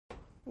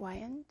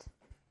Wyant?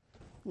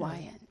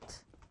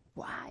 Wyant.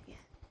 Wyant.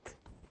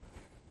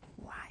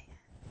 Wyant.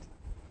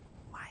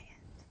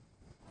 Wyant.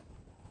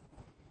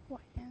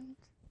 Wyant.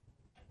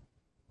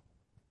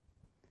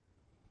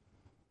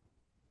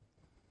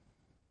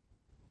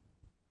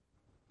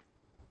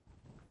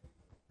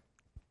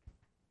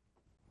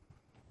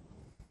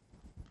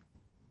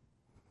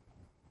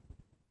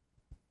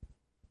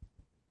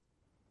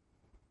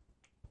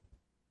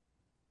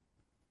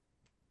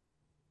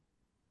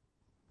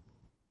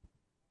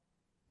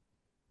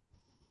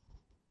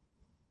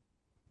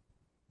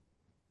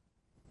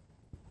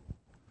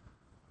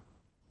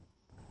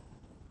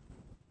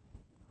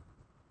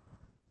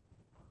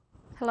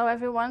 Hello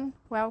everyone,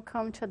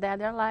 welcome to Dead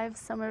or Alive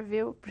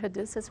Somerville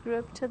Producers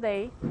Group.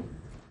 Today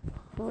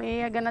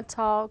we are gonna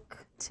talk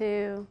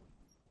to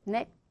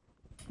Nick.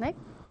 Nick?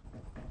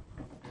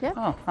 Yeah?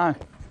 Oh, hi.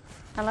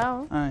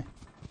 Hello. Hi.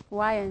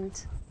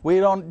 Wyant.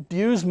 We don't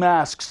use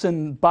masks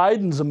in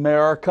Biden's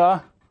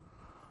America.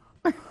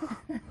 If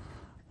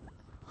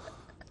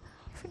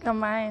you don't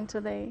mind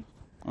today.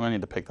 I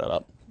need to pick that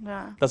up.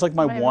 Yeah. That's like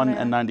my Wait, one wait,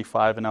 wait.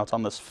 N95 and now it's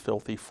on this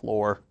filthy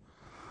floor.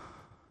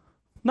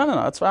 No,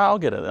 that's fine. I'll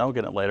get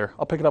it later.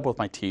 I'll pick it up with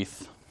my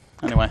teeth.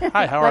 Anyway,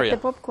 hi, how are you?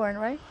 Like the popcorn,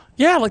 right?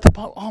 Yeah, like the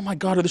pop. Oh my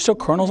God, are there still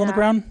kernels on the Yeah.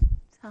 ground?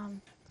 All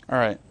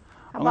right.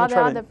 How about the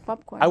other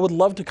popcorn? I would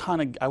love to try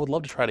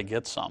to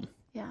get some.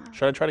 Yeah.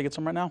 Should I try to get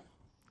some right now?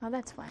 Oh,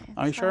 that's fine.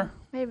 Are you sure?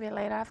 Maybe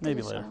later after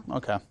Maybe the later. show.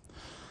 Okay.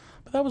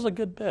 But that was a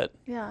good bit.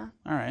 Yeah.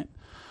 All right.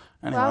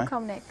 Anyway.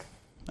 Welcome, Nick.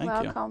 Thank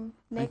you. Welcome,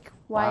 Nick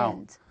Wow.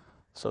 Wyant.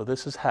 So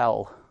this is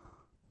hell.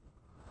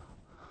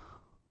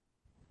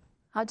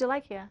 How'd you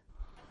like here?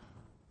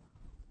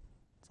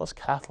 It's less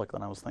Catholic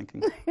than I was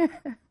thinking. I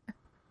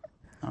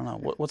don't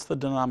know. What's the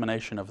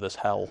denomination of this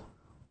hell?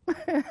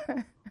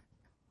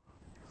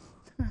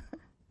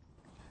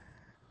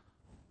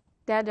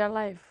 Dead or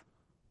Alive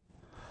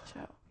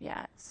show.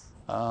 Yes.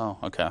 Oh,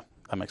 okay.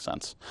 That makes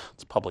sense.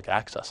 It's public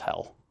access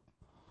hell.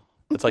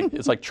 It's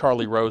like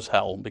Charlie Rose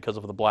hell because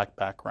of the black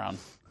background.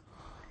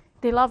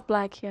 They love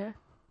black here.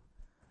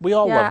 We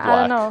all love black.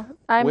 I don't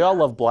know. We all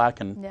love black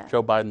in Yeah.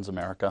 Joe Biden's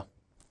America.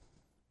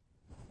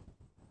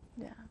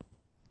 Yeah.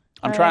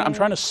 I'm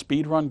trying to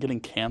speed run getting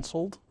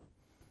canceled.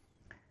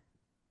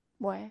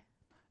 Why?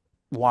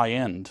 Why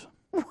end?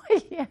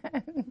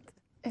 Wyant.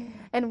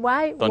 And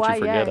why? Don't you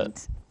forget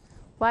it.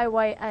 Why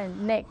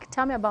Wyant? Nick,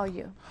 tell me about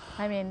you.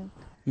 I mean.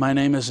 My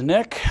name is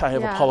Nick. I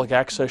have Yeah. a public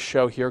access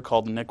show here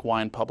called Nick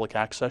Wyant Public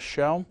Access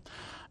Show.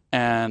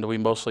 And we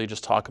mostly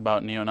just talk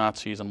about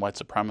neo-Nazis and white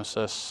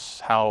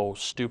supremacists, how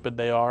stupid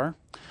they are.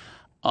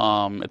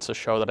 It's a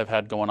show that I've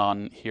had going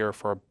on here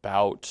for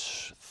about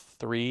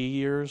 3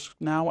 years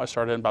now. I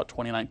started in about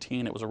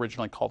 2019. It was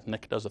originally called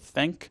Nick Does a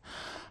Think.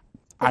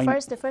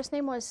 The first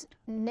name was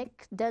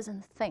Nick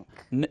Doesn't Think.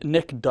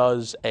 Nick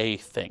Does a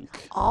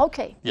Think. Oh,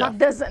 okay. Yeah. Not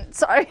doesn't.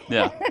 Sorry.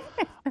 Yeah.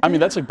 I mean,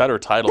 that's a better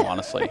title,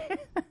 honestly.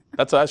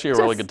 That's actually a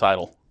really good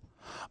title.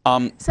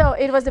 So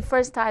it was the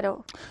first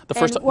title. The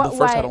first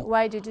title.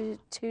 Why did you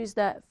choose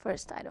that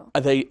first title?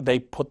 They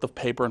put the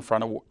paper in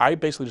front of. I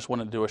basically just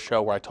wanted to do a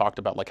show where I talked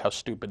about like how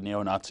stupid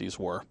neo-Nazis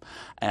were,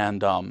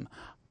 and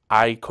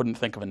I couldn't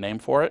think of a name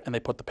for it. And they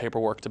put the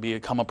paperwork to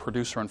become a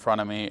producer in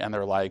front of me, and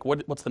they're like,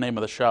 "What's the name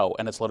of the show?"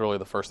 And it's literally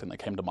the first thing that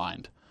came to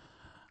mind.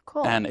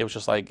 Cool. And it was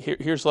just like,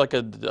 here's like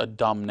a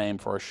dumb name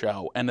for a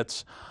show, and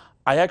it's.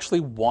 I actually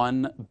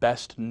won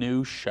Best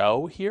New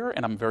Show here,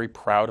 and I'm very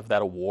proud of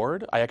that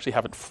award. I actually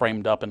have it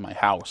framed up in my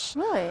house.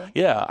 Really?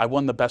 Yeah, I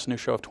won the Best New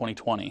Show of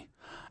 2020.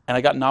 And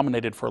I got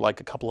nominated for like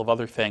a couple of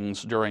other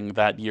things during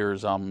that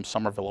year's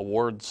Somerville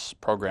Awards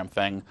program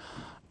thing.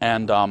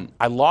 And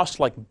I lost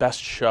like Best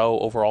Show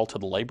overall to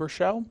the Labor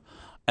Show.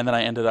 And then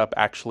I ended up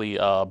actually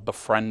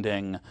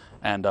befriending,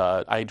 and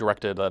I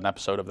directed an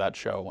episode of that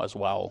show as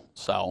well.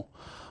 So,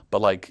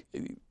 but like...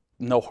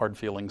 no hard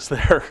feelings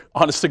there.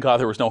 Honest to God,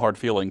 there was no hard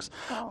feelings.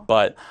 Oh.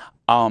 But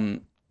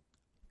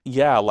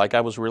yeah, like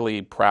I was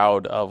really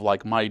proud of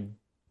like my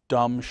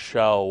dumb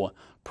show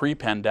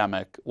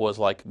pre-pandemic was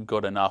like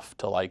good enough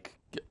to like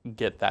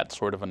get that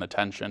sort of an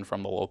attention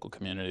from the local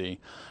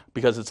community,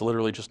 because it's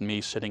literally just me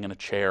sitting in a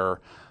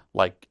chair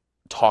like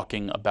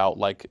talking about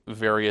like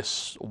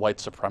various white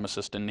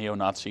supremacist and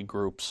neo-Nazi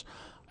groups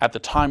at the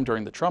time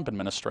during the Trump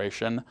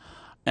administration.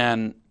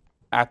 And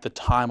at the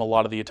time, a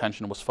lot of the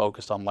attention was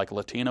focused on like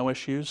Latino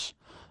issues.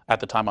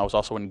 At the time, I was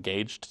also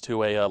engaged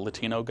to a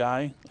Latino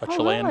guy, a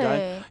Chilean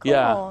guy. Cool.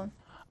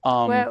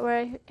 Yeah.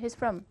 Where he's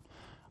from?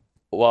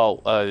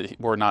 Well,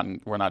 we're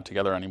not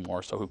together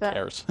anymore, so who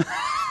cares?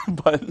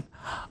 But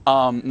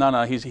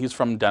no, he's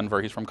from Denver.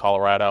 He's from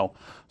Colorado.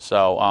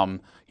 So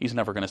he's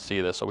never going to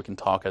see this, so we can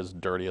talk as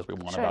dirty as we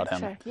want about him.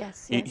 Sure.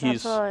 Yes,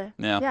 he's absolutely.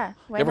 Yeah.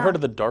 You ever heard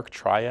of the dark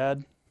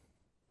triad?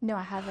 No,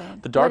 I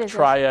haven't. The dark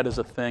triad is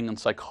a thing in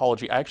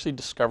psychology. I actually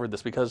discovered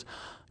this because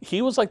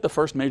he was like the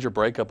first major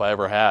breakup I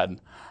ever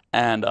had.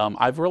 And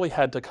I've really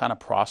had to kind of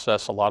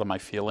process a lot of my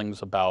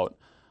feelings about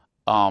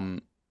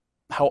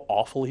how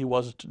awful he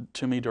was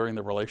to me during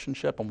the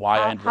relationship and why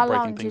I ended up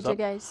breaking things up. How long did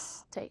you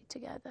guys stay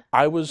together?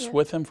 I was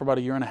with him for about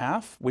a year and a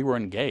half. We were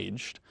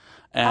engaged,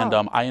 and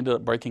I ended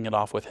up breaking it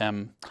off with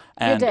him.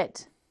 And you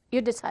did.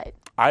 You decided.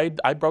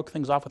 I broke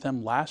things off with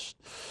him last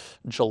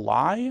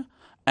July,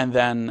 and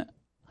then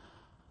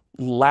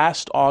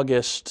last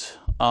August,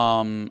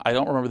 I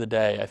don't remember the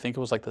day. I think it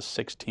was like the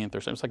 16th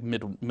or something.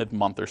 It was like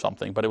mid-month or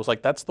something. But it was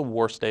like, that's the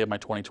worst day of my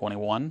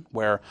 2021,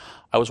 where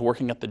I was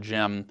working at the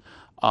gym,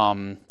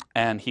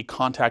 and he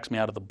contacts me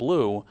out of the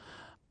blue,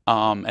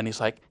 and he's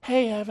like,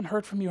 hey, I haven't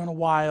heard from you in a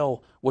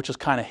while, which is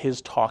kind of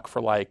his talk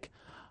for like,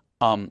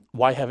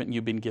 why haven't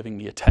you been giving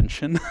me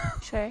attention?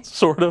 Sure.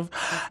 Sort of.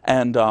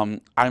 And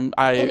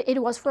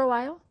It was for a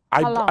while?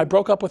 How long? I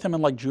broke up with him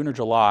in like June or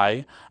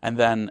July, and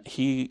then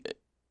he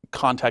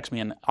contacts me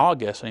in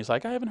August, and he's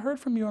like, I haven't heard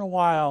from you in a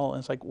while. And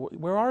it's like,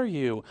 where are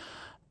you?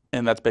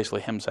 And that's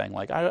basically him saying,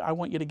 like, I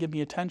want you to give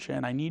me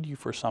attention. I need you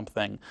for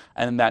something.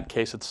 And in that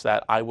case, it's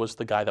that I was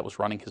the guy that was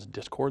running his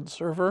Discord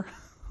server.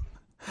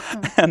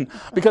 And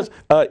because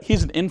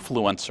he's an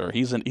influencer,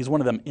 he's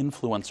one of them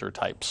influencer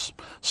types.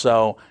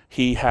 So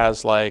he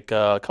has like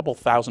a couple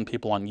thousand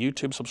people on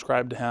YouTube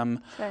subscribed to him.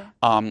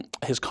 Sure.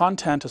 His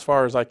content, as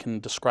far as I can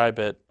describe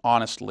it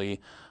honestly,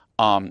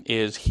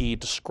 is he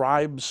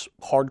describes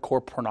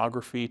hardcore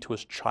pornography to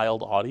his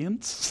child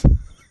audience.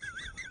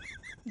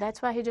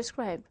 That's what he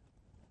described.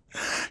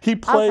 He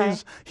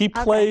plays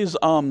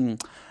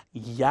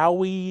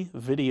yaoi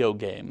video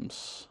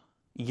games.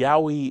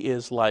 Yaoi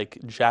is like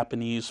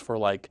Japanese for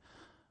like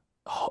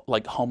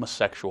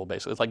homosexual,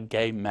 basically. It's like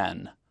gay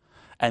men.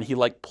 And he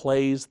like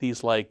plays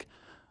these like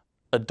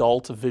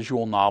adult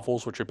visual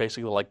novels, which are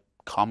basically like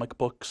comic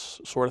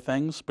books sort of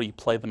things, but you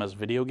play them as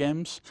video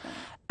games.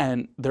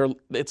 And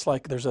it's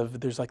like there's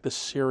like this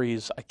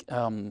series,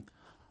 and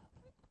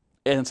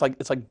it's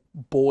like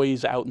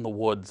boys out in the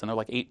woods, and they're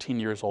like 18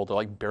 years old, they're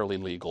like barely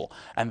legal,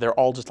 and they're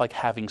all just like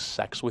having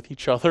sex with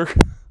each other.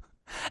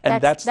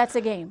 And that's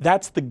a game.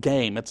 That's the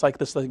game. It's like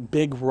this like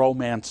big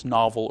romance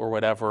novel or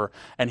whatever,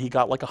 and he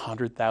got like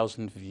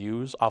 100,000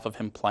 views off of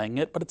him playing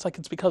it. But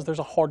it's because there's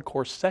a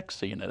hardcore sex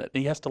scene in it,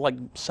 and he has to like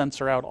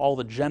censor out all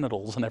the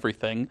genitals and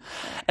everything.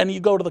 And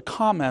you go to the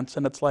comments,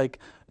 and it's like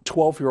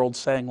 12-year-olds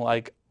saying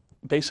like,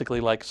 basically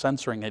like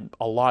censoring it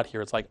a lot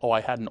here. It's like, oh,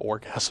 I had an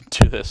orgasm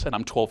to this, and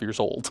I'm 12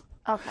 years old.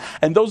 Okay.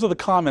 And those are the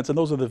comments, and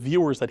those are the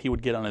viewers that he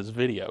would get on his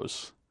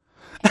videos.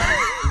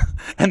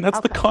 And that's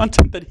the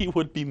content that he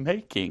would be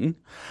making.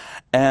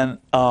 And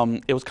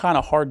it was kind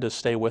of hard to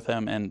stay with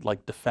him and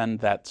like defend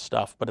that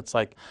stuff. But it's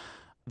like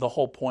the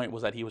whole point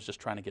was that he was just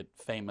trying to get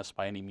famous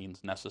by any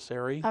means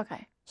necessary.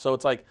 Okay. So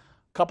it's like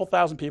a couple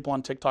thousand people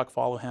on TikTok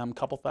follow him, a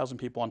couple thousand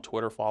people on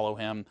Twitter follow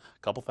him,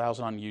 a couple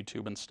thousand on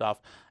YouTube and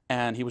stuff.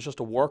 And he was just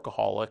a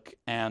workaholic.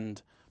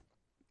 And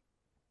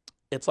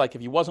it's like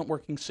if he wasn't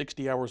working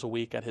 60 hours a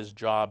week at his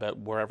job at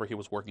wherever he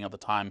was working at the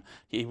time,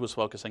 he was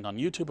focusing on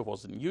YouTube. If it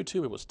wasn't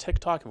YouTube, it was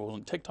TikTok. If it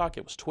wasn't TikTok,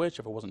 it was Twitch.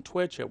 If it wasn't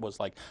Twitch, it was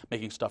like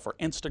making stuff for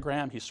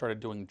Instagram. He started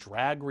doing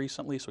drag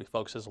recently, so he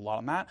focuses a lot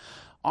on that.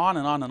 On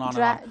and on and on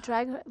and on.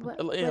 Drag? What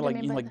do you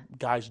mean by like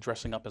guys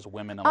dressing up as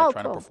women and like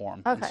trying to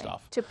perform and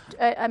stuff.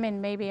 I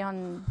mean, maybe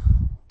on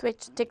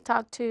Twitch,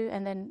 TikTok too,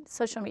 and then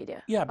social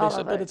media. Yeah,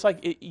 basically, but it's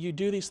like you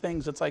do these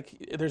things. It's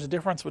like there's a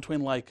difference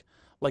between like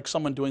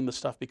someone doing this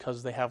stuff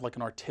because they have like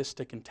an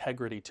artistic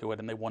integrity to it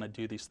and they want to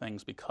do these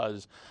things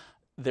because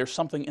there's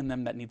something in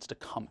them that needs to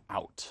come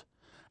out.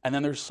 And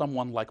then there's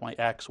someone like my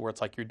ex where it's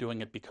like you're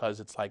doing it because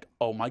it's like,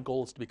 oh, my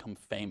goal is to become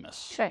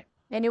famous. Sure.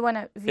 And you want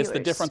to viewers. It's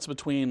the difference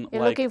between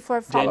you're like looking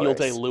for Daniel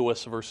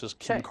Day-Lewis versus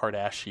Kim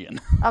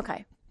Kardashian.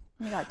 Okay.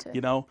 You got to.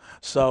 You know?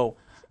 So,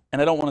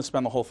 and I don't want to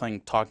spend the whole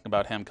thing talking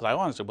about him because I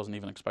honestly wasn't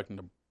even expecting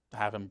to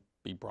have him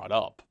be brought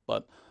up.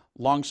 But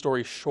long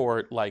story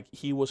short, like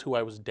he was who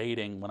I was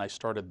dating when I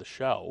started the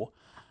show.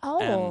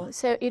 Oh,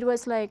 so it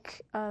was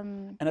like...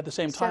 and at the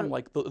same time,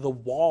 like the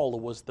wall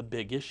was the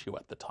big issue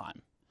at the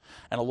time.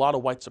 And a lot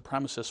of white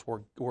supremacists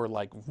were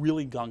like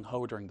really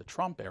gung-ho during the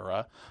Trump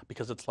era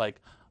because it's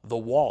like the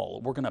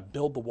wall, we're going to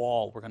build the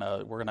wall, we're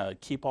going to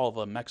keep all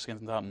the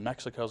Mexicans out and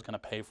Mexico's going to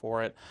pay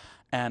for it.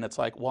 And it's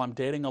like, well, I'm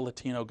dating a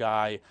Latino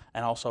guy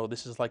and also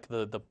this is like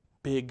the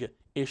big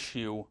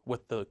issue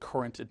with the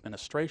current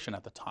administration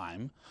at the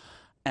time.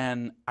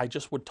 And I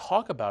just would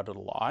talk about it a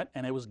lot,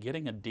 and it was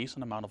getting a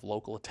decent amount of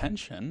local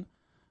attention,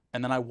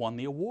 and then I won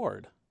the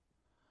award.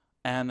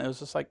 And it was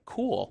just like,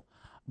 cool.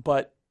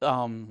 But...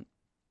 and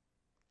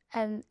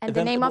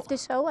the name of the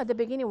show at the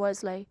beginning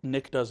was like...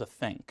 Nick Does a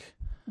Think.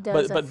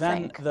 But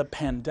then the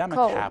pandemic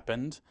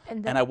happened,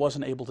 and I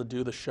wasn't able to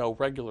do the show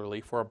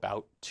regularly for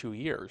about 2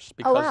 years.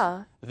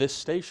 Because this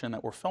station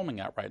that we're filming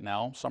at right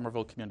now,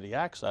 Somerville Community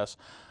Access,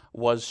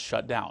 was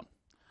shut down.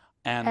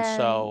 And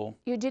so...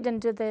 You didn't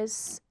do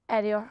this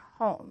at your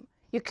home.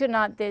 You could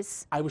not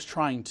I was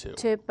trying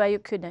to. But you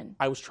couldn't.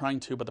 I was trying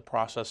to, but the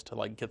process to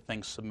like get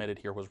things submitted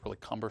here was really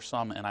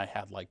cumbersome, and I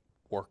had like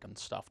work and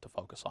stuff to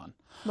focus on.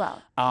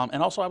 Wow.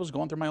 And also I was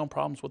going through my own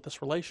problems with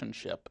this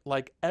relationship.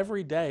 Like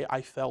every day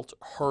I felt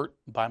hurt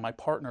by my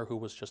partner who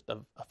was just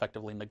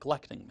effectively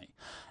neglecting me.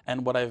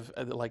 And what I've,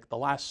 like the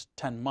last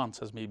 10 months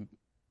has me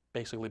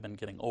basically been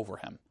getting over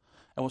him.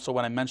 And so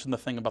when I mentioned the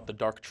thing about the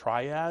dark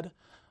triad,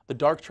 the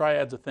dark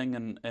triad's a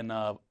thing in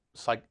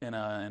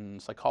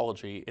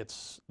psychology.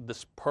 It's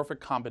this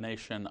perfect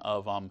combination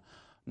of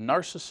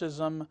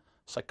narcissism,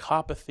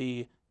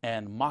 psychopathy,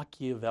 and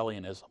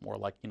Machiavellianism, or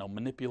like, you know,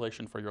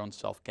 manipulation for your own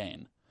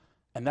self-gain.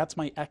 And that's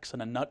my ex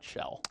in a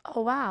nutshell.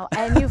 Oh wow!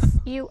 And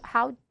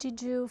how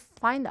did you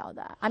find out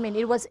that? I mean,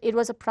 it was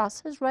a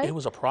process, right? It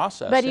was a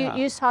process. But yeah.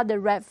 you saw the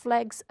red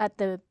flags at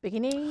the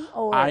beginning,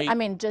 or I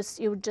mean,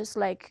 you just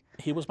like.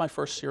 He was my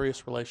first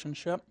serious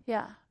relationship.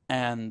 Yeah.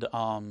 And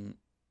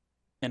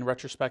in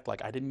retrospect,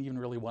 like I didn't even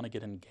really want to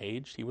get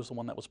engaged. He was the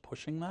one that was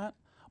pushing that,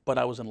 but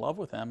I was in love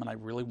with him, and I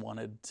really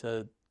wanted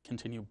to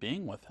continue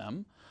being with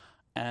him.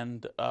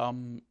 And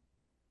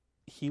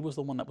he was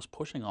the one that was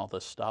pushing all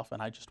this stuff,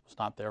 and I just was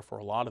not there for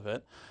a lot of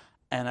it.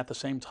 And at the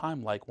same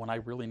time, like when I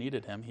really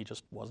needed him, he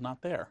just was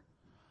not there.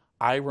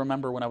 I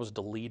remember when I was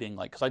deleting,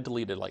 like, because I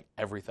deleted like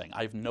everything.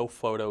 I have no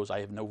photos,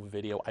 I have no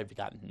video, I've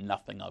got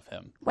nothing of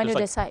him. When you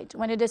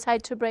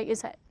decide to break,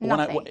 is that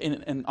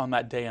nothing? On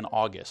that day in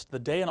August. The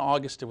day in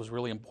August, it was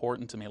really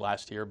important to me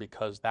last year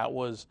because that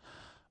was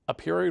a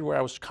period where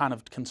I was kind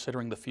of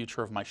considering the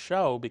future of my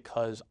show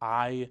because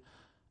I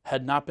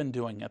had not been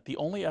doing it. The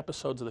only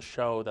episodes of the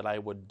show that I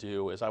would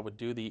do is I would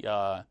do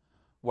the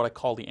what I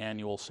call the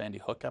annual Sandy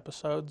Hook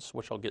episodes,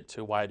 which I'll get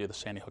to why I do the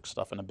Sandy Hook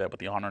stuff in a bit with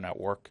the Honor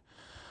Network.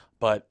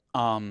 But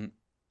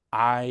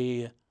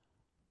I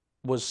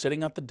was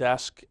sitting at the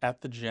desk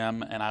at the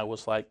gym, and I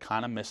was like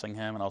kind of missing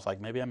him, and I was like,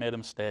 maybe I made a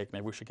mistake,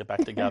 maybe we should get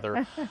back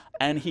together.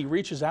 And he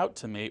reaches out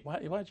to me.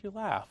 Why'd you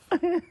laugh?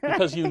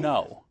 Because you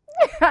know.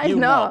 I you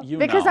know,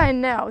 because know. I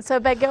know. So,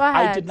 but go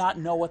ahead. I did not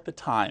know at the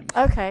time.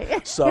 Okay.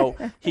 So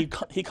he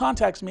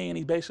contacts me, and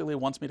he basically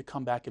wants me to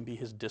come back and be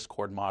his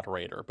Discord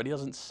moderator, but he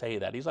doesn't say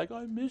that. He's like,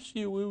 I miss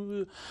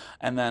you.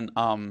 And then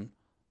I'm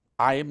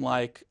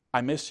like, I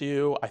miss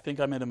you. I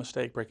think I made a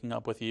mistake breaking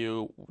up with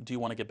you. Do you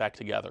want to get back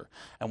together?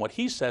 And what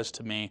he says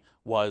to me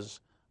was,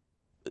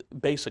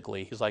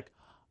 basically, he's like,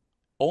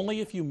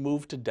 only if you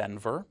move to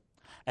Denver,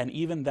 and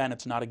even then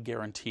it's not a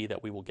guarantee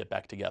that we will get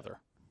back together.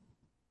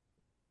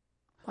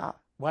 Wow.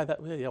 Why that?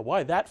 Yeah,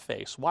 why that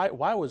face? Why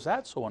was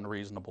that so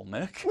unreasonable,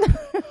 Nick?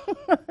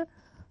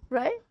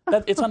 Right?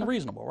 It's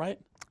unreasonable, right?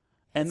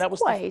 And that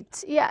was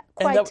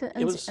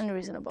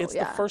unreasonable. It's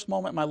the first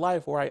moment in my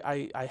life where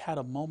I had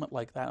a moment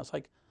like that. I was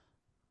like,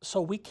 so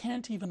we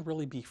can't even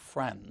really be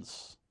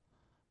friends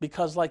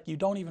because like you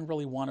don't even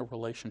really want a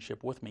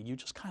relationship with me. You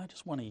just kind of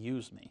just want to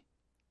use me.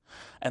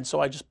 And so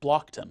I just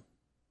blocked him.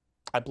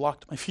 I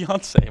blocked my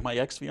fiance, my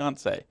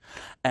ex-fiance.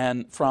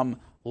 And from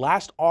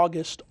last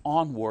August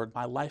onward,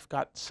 my life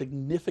got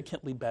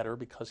significantly better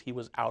because he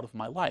was out of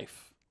my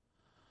life.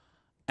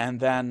 And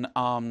then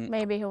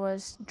maybe he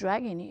was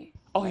dragging you.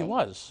 Oh, he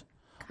was.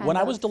 When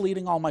I was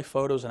deleting all my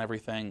photos and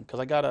everything, because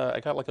I got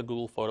like a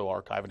Google photo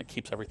archive and it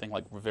keeps everything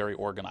like very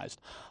organized.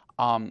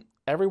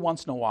 Every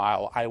once in a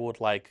while, I would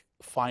like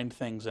find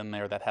things in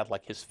there that had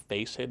like his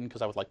face hidden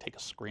because I would like take a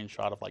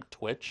screenshot of like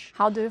Twitch.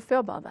 How do you feel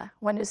about that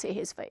when you see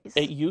his face?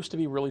 It used to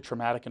be really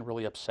traumatic and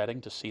really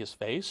upsetting to see his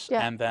face,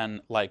 and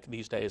then like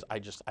these days I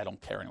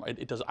don't care anymore.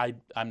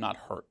 I'm not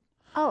hurt.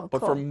 Oh, but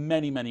cool. for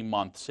many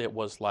months it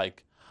was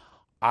like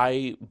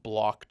I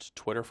blocked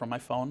Twitter from my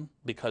phone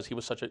because he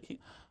was such a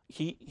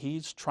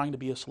he's trying to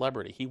be a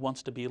celebrity. He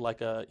wants to be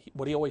like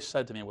what he always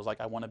said to me was like,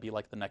 I want to be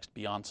like the next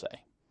Beyonce.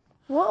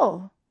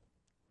 Whoa.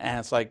 And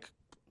it's like,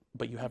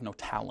 but you have no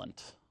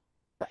talent.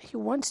 But he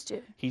wants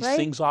to. He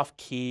sings off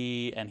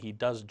key and he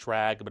does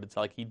drag, but it's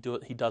like he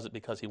does it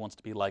because he wants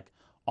to be like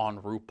on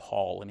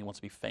RuPaul and he wants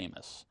to be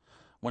famous.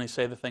 When you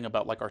say the thing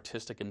about like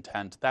artistic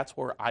intent, that's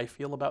where I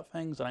feel about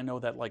things. And I know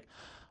that like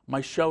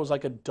my show is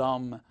like a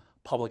dumb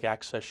public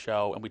access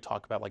show and we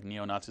talk about like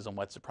neo-Nazis and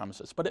white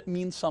supremacists, but it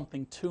means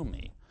something to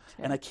me.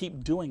 Sure. And I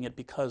keep doing it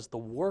because the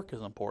work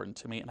is important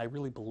to me and I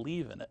really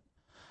believe in it.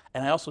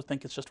 And I also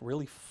think it's just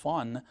really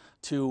fun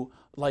to,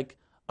 like,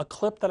 a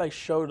clip that I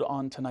showed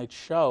on tonight's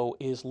show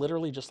is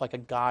literally just like a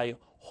guy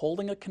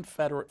holding a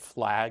Confederate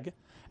flag,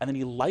 and then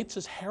he lights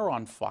his hair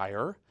on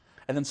fire,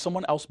 and then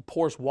someone else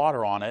pours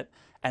water on it,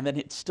 and then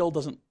it still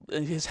doesn't,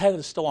 his head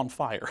is still on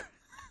fire.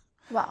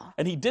 Wow.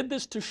 And he did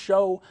this to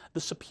show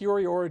the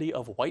superiority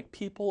of white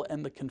people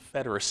and the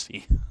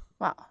Confederacy.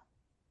 Wow.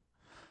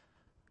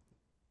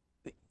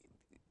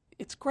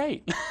 It's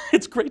great.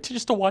 It's great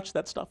to watch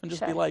that stuff and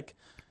just be like,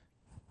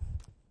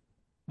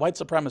 white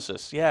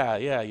supremacists,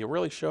 yeah, you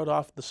really showed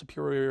off the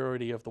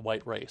superiority of the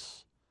white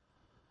race.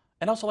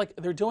 And also, like,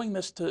 they're doing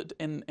this to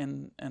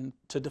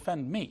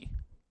defend me.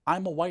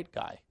 I'm a white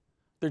guy.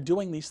 They're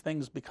doing these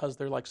things because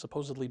they're, like,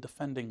 supposedly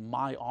defending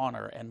my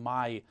honor and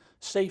my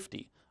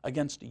safety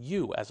against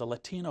you as a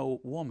Latino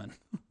woman.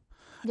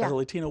 As a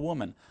Latino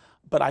woman.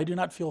 But I do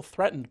not feel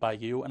threatened by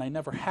you, and I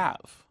never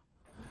have.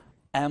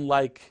 And,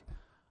 like,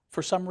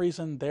 for some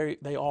reason,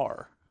 they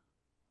are.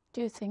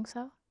 Do you think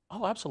so?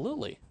 Oh,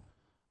 absolutely.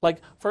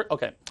 Like,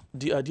 okay,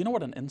 do you know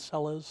what an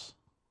incel is?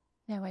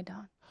 No, I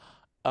don't.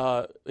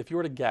 If you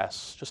were to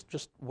guess,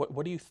 just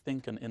what do you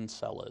think an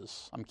incel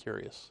is? I'm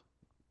curious.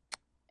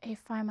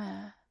 If I'm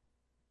a,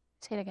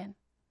 say it again.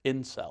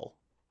 Incel.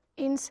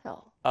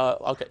 Incel.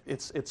 Okay,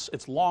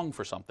 it's long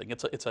for something.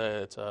 It's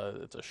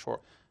a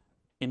short.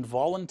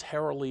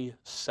 Involuntarily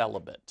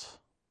celibate.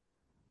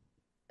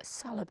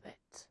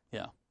 Celibate.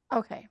 Yeah.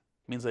 Okay.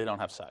 Means they don't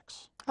have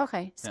sex.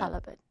 Okay, Yeah.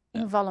 celibate.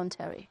 Yeah.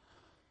 Involuntary.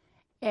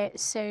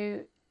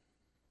 So,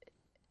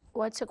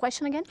 what's the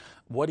question again?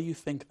 What do you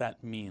think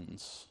that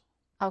means?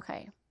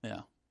 Okay.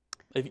 Yeah.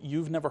 If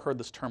you've never heard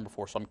this term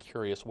before, so I'm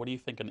curious. What do you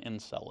think an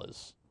incel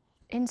is?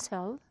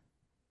 Incel.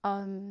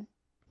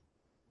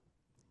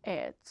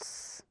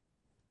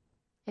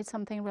 It's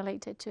something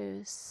related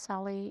to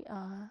Sally,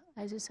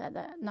 as you said,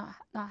 that not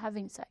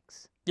having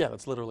sex. Yeah,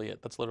 that's literally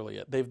it. That's literally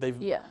it.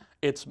 They've Yeah.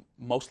 It's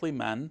mostly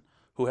men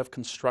who have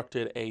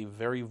constructed a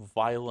very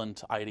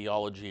violent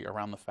ideology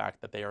around the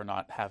fact that they are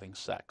not having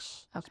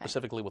sex, Okay.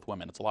 specifically with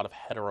women. It's a lot of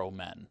hetero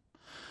men.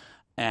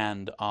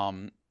 And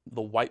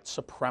the white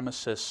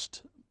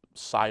supremacist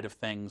side of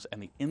things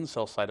and the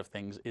incel side of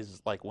things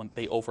is like when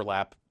they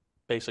overlap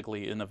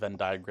basically in a Venn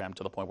diagram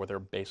to the point where they're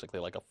basically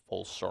like a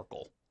full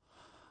circle.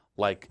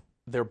 Like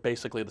they're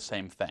basically the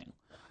same thing.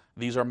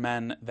 These are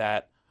men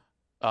that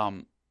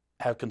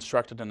have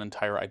constructed an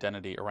entire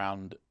identity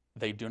around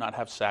they do not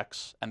have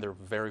sex and they're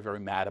very, very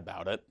mad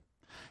about it.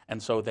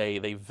 And so they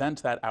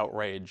vent that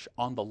outrage.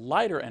 On the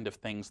lighter end of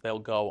things, they'll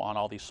go on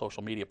all these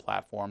social media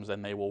platforms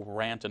and they will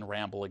rant and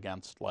ramble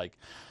against like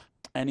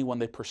anyone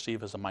they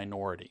perceive as a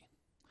minority.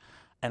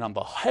 And on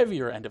the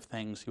heavier end of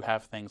things, you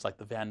have things like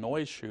the Van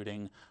Nuys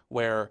shooting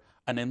where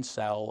an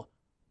incel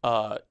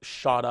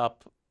shot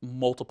up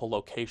multiple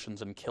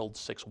locations and killed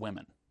 6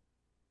 women.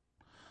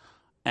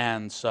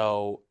 And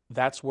so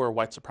that's where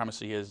white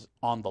supremacy is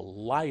on the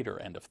lighter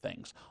end of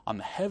things. On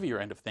the heavier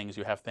end of things,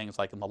 you have things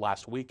like in the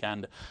last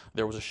weekend,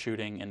 there was a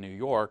shooting in New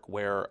York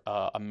where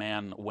a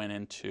man went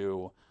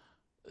into,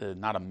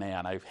 not a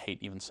man, I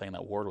hate even saying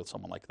that word with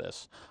someone like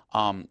this,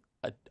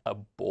 a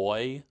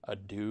boy, a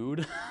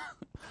dude,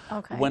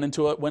 Okay. went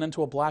into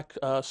a black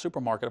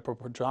supermarket, a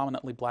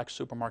predominantly black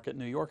supermarket in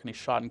New York, and he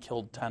shot and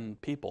killed 10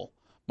 people,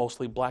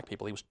 mostly black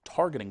people. He was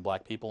targeting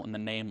black people in the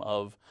name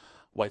of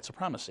white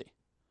supremacy.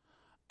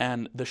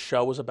 And the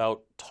show was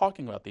about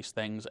talking about these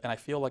things, and I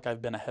feel like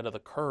I've been ahead of the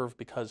curve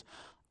because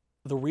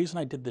the reason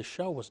I did this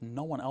show was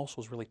no one else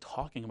was really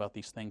talking about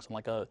these things in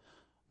like a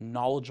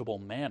knowledgeable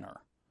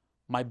manner.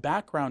 My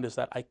background is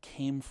that I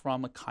came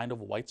from a kind of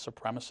white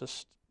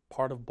supremacist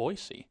part of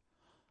Boise.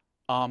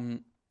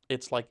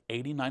 It's like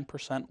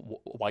 89%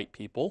 white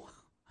people,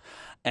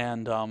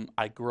 and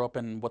I grew up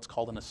in what's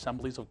called an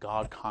Assemblies of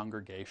God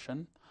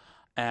congregation,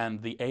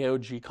 and the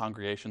AOG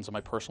congregations, in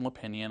my personal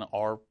opinion,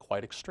 are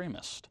quite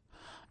extremist.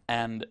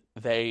 And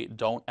they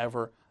don't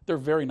ever, they're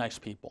very nice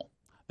people.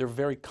 They're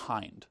very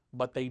kind,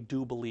 but they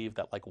do believe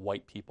that like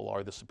white people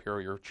are the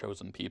superior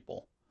chosen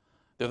people.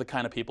 They're the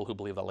kind of people who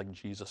believe that like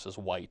Jesus is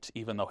white,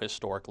 even though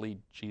historically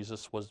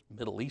Jesus was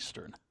Middle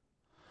Eastern.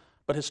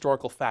 But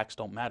historical facts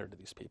don't matter to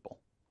these people.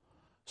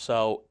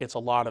 So it's a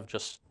lot of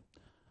just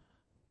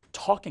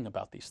talking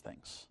about these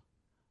things.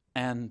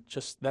 And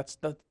just that's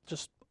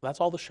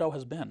all the show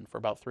has been for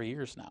about 3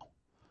 years now.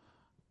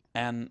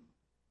 And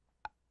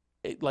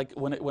it, like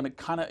when it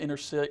kind of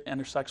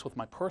intersects with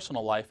my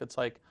personal life, it's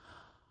like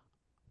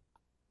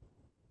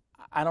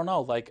I don't know.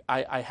 Like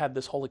I had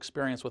this whole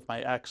experience with my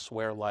ex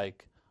where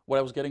like what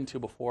I was getting to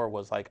before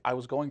was like I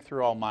was going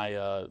through all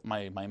my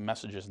my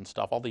messages and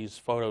stuff, all these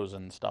photos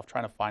and stuff,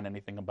 trying to find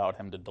anything about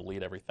him to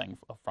delete everything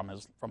from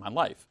my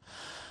life.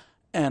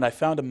 And I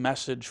found a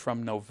message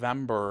from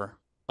November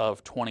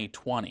of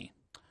 2020,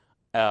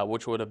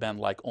 which would have been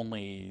like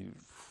only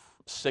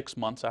 6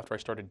 months after I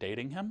started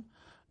dating him.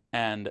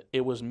 And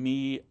it was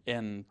me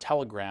in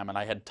Telegram, and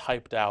I had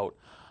typed out,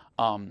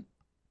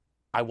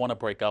 I want to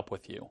break up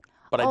with you.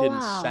 But I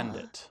didn't send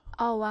it.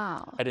 Oh,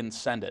 wow. I didn't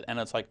send it. And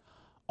it's like,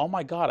 oh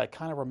my God, I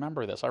kind of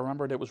remember this. I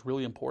remembered it was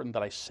really important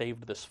that I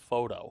saved this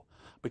photo.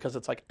 Because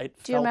it's like,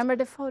 Do you remember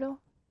the photo?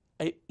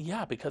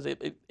 Yeah, because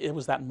it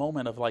was that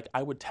moment of like,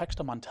 I would text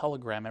him on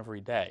Telegram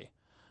every day.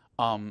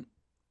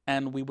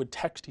 And we would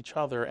text each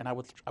other, and I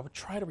would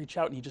try to reach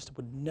out, and he just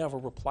would never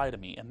reply to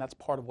me, and that's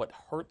part of what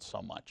hurt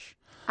so much.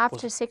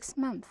 After 6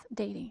 months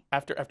dating.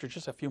 After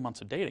just a few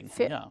months of dating,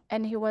 yeah.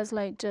 And he was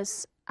like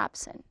just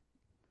absent.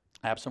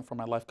 Absent from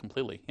my life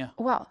completely, yeah.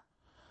 Wow.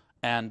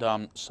 And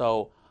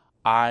so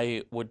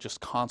I would just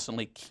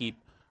constantly keep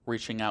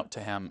reaching out to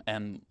him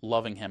and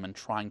loving him and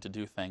trying to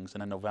do things.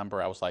 And in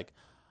November, I was like,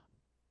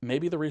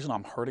 maybe the reason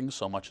I'm hurting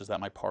so much is that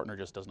my partner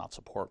just does not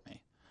support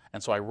me.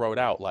 And so I wrote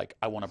out, like,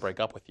 I want to break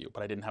up with you,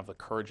 but I didn't have the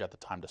courage at the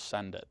time to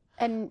send it.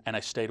 And I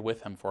stayed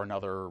with him for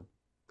another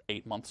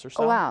 8 months or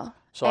so. Oh, wow.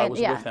 So I was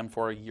with him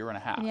for a year and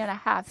a half. A year and a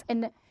half.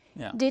 And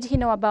did he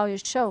know about your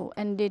show?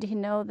 And did he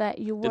know that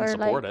you were didn't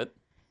support like... it.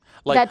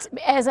 Like,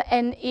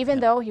 and even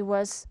though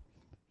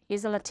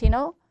he's a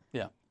Latino.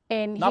 Yeah.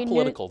 And not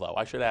political, though.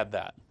 I should add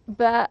that.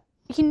 But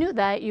he knew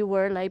that you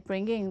were like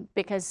bringing,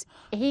 because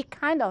he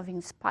kind of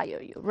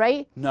inspired you,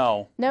 right?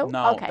 No, No?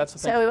 no, Okay. that's the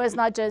thing. So it was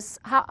not just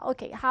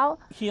how.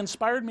 He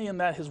inspired me in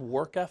that his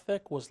work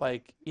ethic was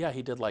like, yeah,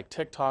 he did like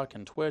TikTok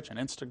and Twitch and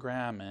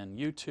Instagram and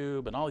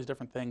YouTube and all these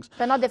different things.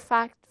 But not the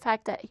fact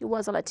that he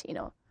was a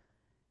Latino.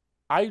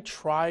 I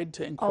tried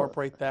to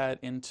incorporate that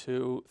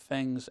into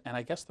things, and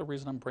I guess the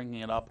reason I'm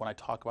bringing it up when I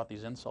talk about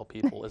these incel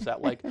people is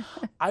that, like,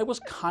 I was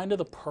kind of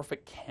the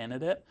perfect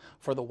candidate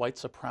for the white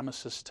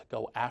supremacists to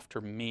go after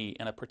me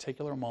in a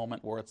particular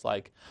moment where it's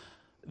like,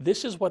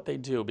 this is what they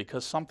do,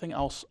 because something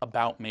else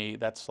about me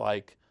that's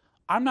like,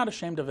 I'm not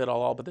ashamed of it at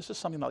all, but this is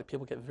something that like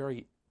people get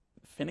very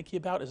finicky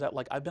about, is that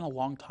like I've been a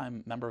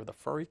long-time member of the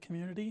furry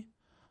community.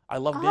 I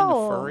love being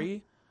a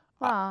furry.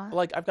 Wow.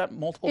 Like I've got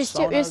multiple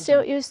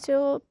You're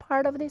still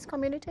part of this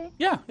community?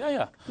 Yeah.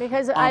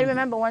 Because I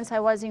remember once I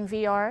was in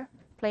VR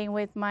playing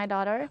with my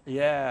daughter.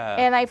 Yeah.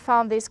 And I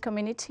found this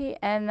community,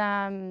 and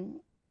I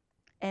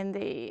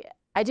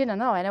didn't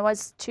know, and I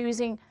was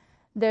choosing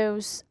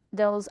those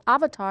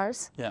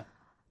avatars. Yeah.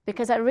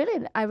 Because I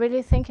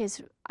really think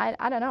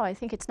I don't know, I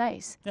think it's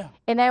nice. Yeah.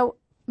 And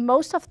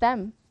most of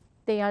them,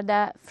 they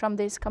are from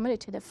this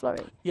community, the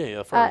furry. Yeah,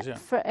 the furries, yeah.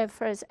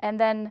 First,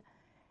 and then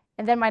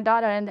my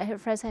daughter and her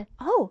friend said,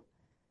 "Oh,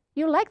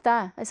 you like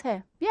that?" I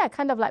said, "Yeah,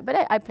 kind of like."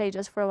 But I played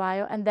just for a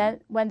while, and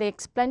then when they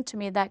explained to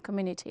me that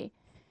community,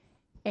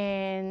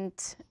 and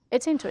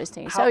it's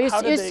interesting. How did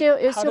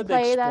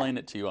they explain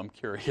it to you? I'm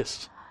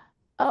curious.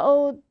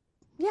 Oh,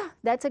 yeah,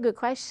 that's a good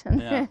question.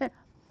 Yeah.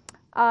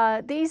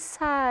 They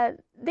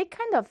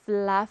kind of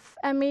laugh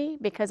at me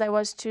because I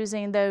was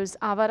choosing those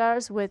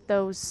avatars with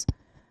those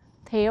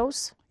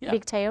tails,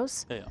 big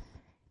tails. Yeah.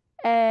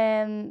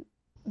 And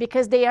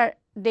because they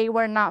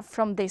were not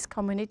from this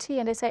community,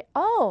 and they say,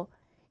 "Oh,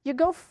 you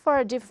go for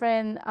a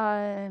different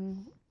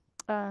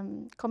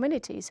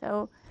community,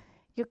 so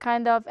you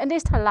kind of," and they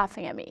start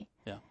laughing at me.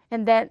 Yeah.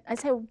 And then I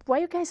say, "Why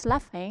are you guys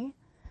laughing?"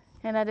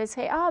 And then they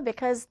say, "Oh,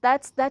 because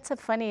that's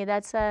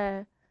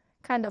a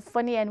kind of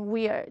funny and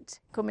weird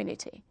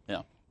community."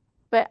 Yeah.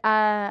 But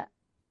I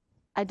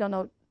don't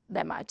know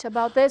that much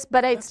about this,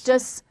 but it's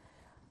just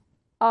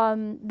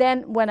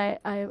then when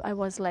I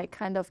was like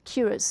kind of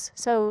curious.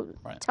 So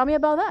tell me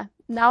about that.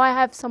 Now I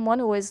have someone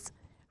who is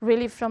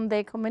really from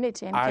the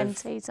community and can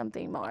say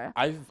something more.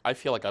 I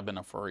feel like I've been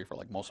a furry for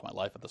like most of my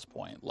life at this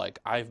point. Like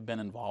I've been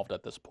involved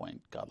at this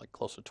point, God, like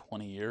close to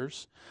 20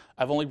 years.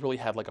 I've only really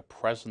had like a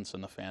presence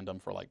in the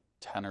fandom for like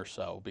 10 or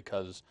so,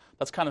 because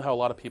that's kind of how a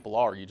lot of people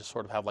are. You just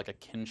sort of have like a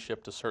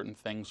kinship to certain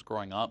things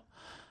growing up,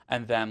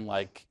 and then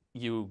like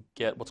you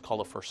get what's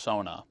called a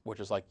fursona, which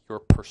is like your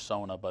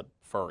persona but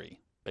furry,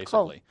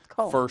 basically.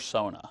 Cool.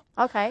 Fursona.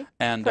 Okay.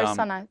 And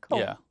persona. Cool.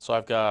 Yeah. So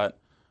I've got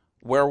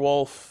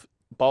werewolf,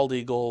 bald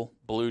eagle,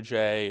 blue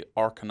jay,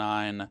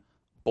 arcanine,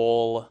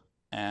 bull,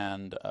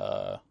 and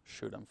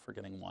shoot, I'm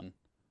forgetting one.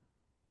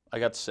 I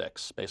got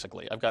 6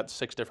 basically. I've got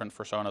 6 different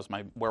personas.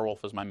 My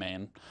werewolf is my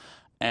main,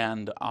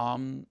 and I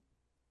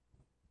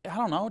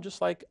don't know.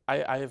 Just like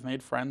I have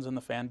made friends in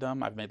the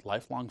fandom. I've made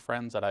lifelong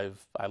friends that I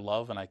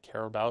love and I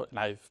care about, and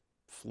I've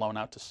flown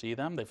out to see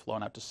them. They've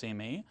flown out to see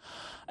me,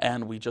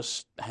 and we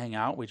just hang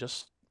out. We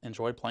just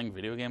enjoy playing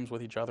video games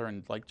with each other,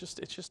 and like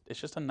it's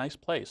just a nice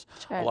place.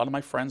 Sure. A lot of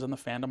my friends in the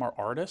fandom are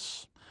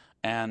artists,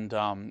 and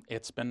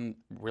it's been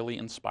really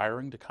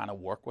inspiring to kind of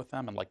work with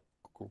them and like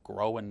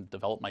grow and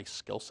develop my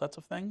skill sets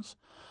of things.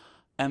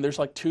 And there's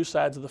like 2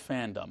 sides of the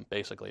fandom,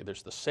 basically.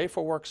 There's the safe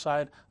for work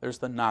side, there's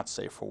the not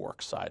safe for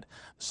work side.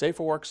 The safe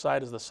for work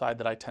side is the side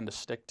that I tend to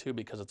stick to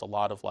because it's a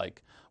lot of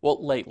like,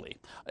 well, lately,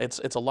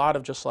 it's a lot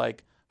of just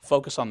like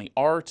focus on the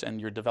art and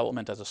your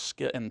development as a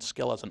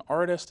skill as an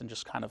artist, and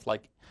just kind of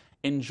like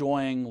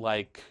enjoying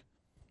like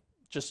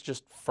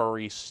just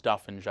furry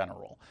stuff in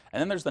general. And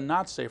then there's the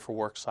not safe for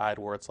work side,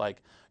 where it's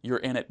like you're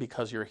in it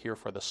because you're here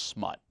for the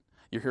smut.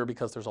 You're here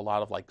because there's a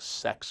lot of like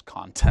sex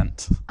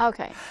content.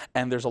 Okay.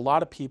 And there's a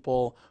lot of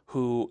people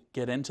who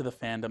get into the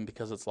fandom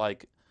because it's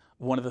like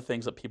one of the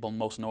things that people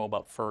most know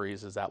about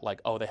furries is that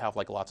like, oh, they have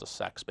like lots of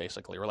sex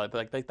basically, or like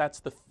that's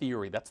the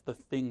theory, that's the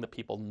thing that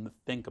people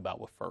think about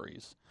with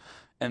furries.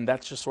 And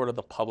that's just sort of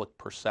the public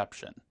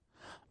perception.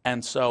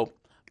 And so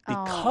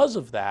because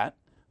of that,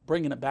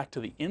 bringing it back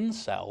to the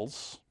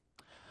incels,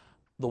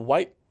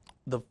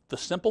 the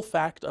simple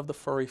fact of the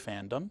furry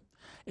fandom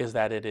is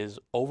that it is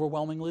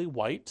overwhelmingly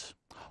white,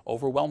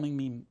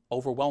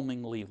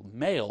 overwhelmingly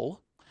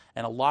male,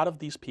 and a lot of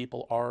these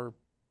people are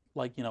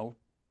like, you know,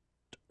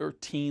 or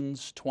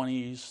teens,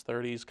 20s,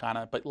 30s kind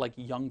of, but like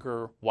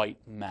younger white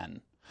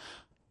men.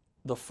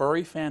 The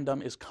furry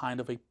fandom is kind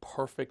of a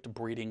perfect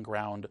breeding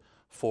ground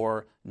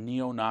for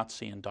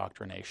neo-Nazi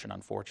indoctrination,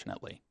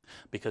 unfortunately,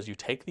 because you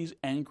take these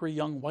angry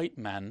young white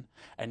men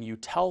and you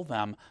tell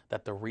them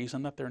that the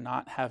reason that they're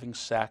not having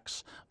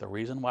sex, the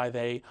reason why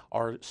they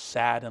are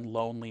sad and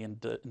lonely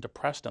and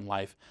depressed in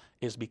life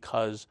is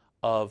because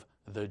of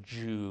the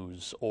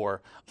Jews,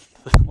 or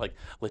like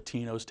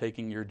Latinos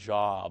taking your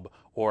job,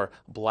 or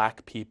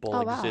black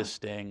people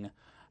existing,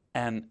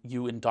 and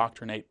you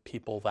indoctrinate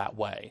people that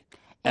way.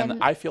 And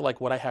And I feel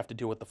like what I have to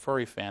do with the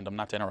furry fandom,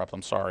 not to interrupt,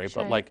 I'm sorry, but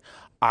sure. like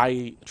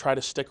I try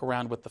to stick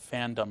around with the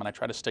fandom and I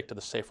try to stick to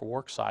the safer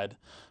work side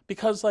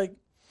because like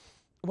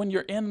when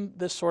you're in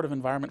this sort of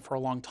environment for a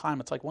long time,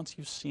 it's like once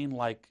you've seen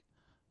like,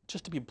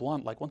 just to be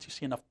blunt, like once you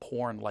see enough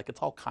porn, like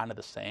it's all kind of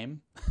the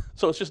same.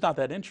 So it's just not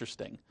that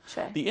interesting.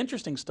 Sure. The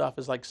interesting stuff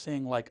is like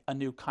seeing like a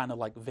new kind of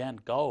like Van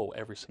Gogh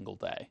every single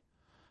day.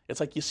 It's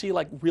like you see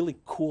like really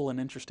cool and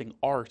interesting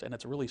art and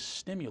it's really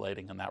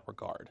stimulating in that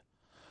regard.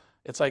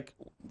 It's like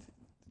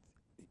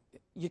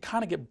you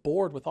kind of get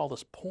bored with all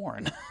this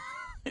porn.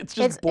 It's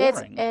just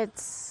boring.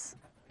 It's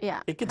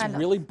yeah. It gets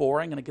really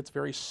boring and it gets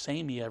very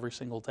samey every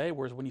single day.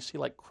 Whereas when you see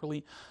like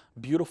really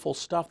beautiful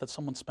stuff that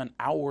someone spent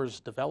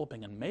hours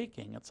developing and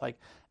making, it's like,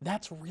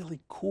 that's really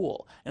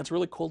cool. And it's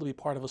really cool to be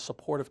part of a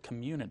supportive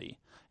community.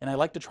 And I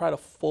like to try to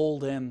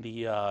fold in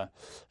the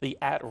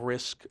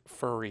at-risk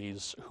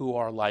furries who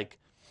are like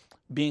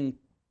being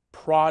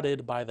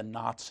prodded by the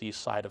Nazi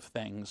side of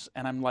things.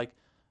 And I'm like,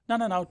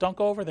 no, don't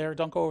go over there,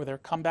 don't go over there,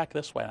 come back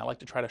this way. And I like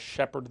to try to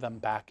shepherd them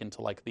back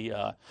into like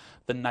the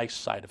nice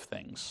side of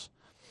things.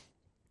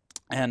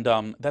 And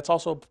that's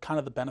also kind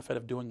of the benefit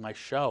of doing my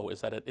show is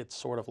that it's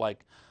sort of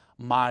like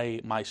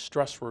my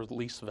stress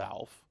release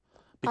valve,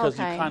 because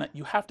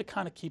you have to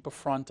kind of keep a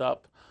front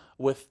up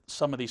with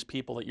some of these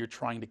people that you're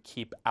trying to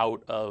keep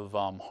out of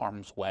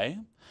harm's way,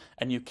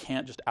 and you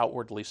can't just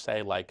outwardly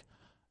say like,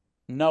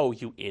 no,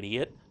 you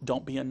idiot,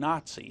 don't be a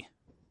Nazi.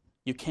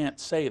 You can't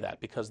say that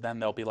because then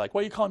they'll be like,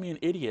 well, you're calling me an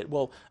idiot.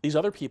 Well, these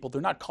other people,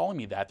 they're not calling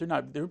me that.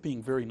 They're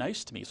being very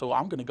nice to me, so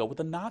I'm going to go with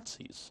the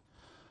Nazis.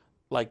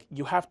 Like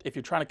you have to, if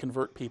you're trying to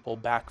convert people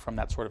back from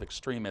that sort of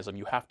extremism,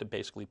 you have to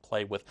basically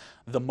play with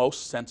the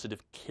most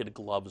sensitive kid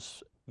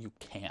gloves you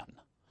can.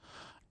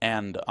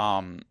 And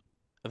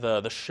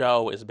the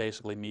show is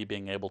basically me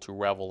being able to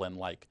revel in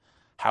like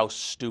how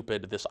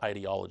stupid this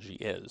ideology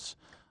is.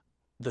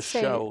 The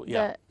show,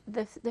 yeah.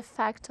 The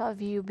fact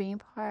of you being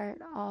part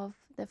of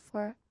the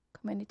fur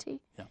community,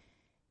 yeah,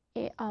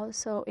 it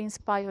also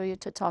inspires you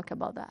to talk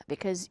about that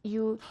because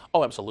you.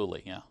 Oh,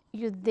 absolutely, yeah.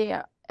 You're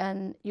there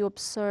and you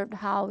observed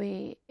how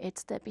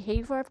it's the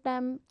behavior of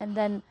them, and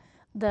then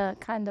the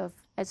kind of,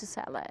 as you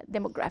said, like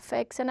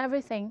demographics and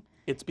everything.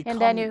 It's become,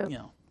 and then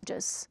you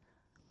just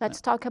let's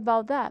talk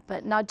about that,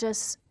 but not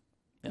just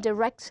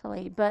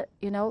directly, but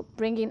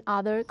bringing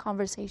other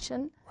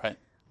conversation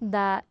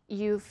that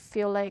you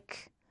feel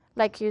like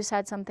you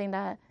said something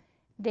that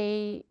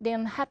they're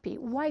unhappy.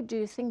 Why do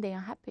you think they're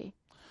unhappy?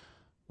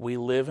 We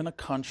live in a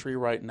country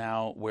right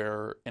now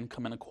where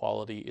income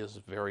inequality is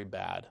very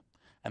bad,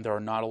 and there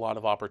are not a lot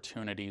of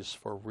opportunities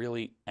for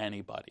really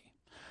anybody.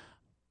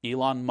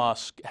 Elon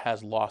Musk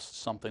has lost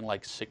something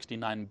like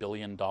 $69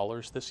 billion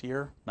this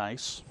year.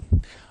 Nice.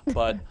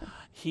 But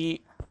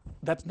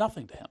that's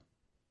nothing to him.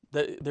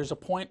 There's a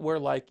point where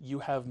like you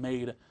have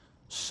made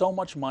so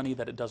much money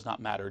that it does not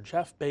matter.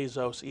 Jeff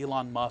Bezos,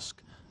 Elon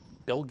Musk,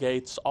 Bill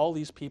Gates, all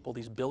these people,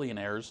 these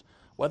billionaires,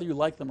 whether you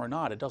like them or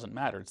not, it doesn't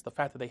matter. It's the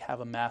fact that they have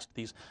amassed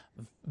these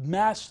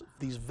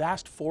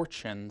vast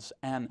fortunes,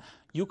 and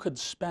you could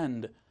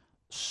spend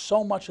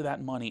so much of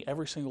that money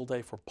every single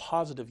day for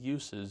positive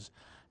uses,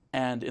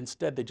 and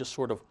instead they just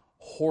sort of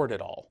hoard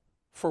it all.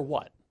 For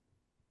what?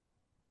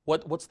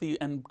 What's the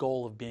end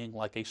goal of being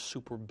like a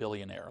super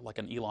billionaire, like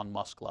an Elon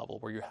Musk level,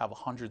 where you have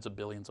hundreds of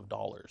billions of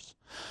dollars?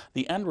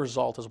 The end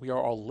result, as we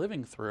are all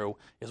living through,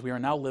 is we are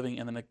now living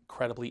in an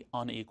incredibly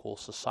unequal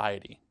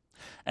society.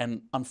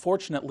 And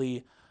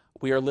unfortunately,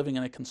 we are living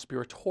in a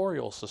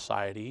conspiratorial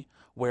society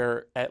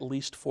where at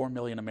least 4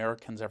 million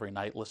Americans every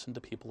night listen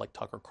to people like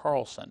Tucker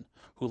Carlson,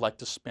 who like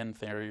to spin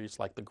theories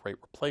like the Great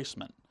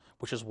Replacement,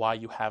 which is why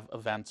you have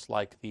events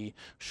like the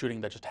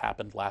shooting that just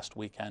happened last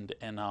weekend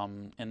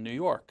in New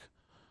York.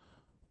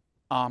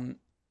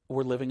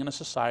 We're living in a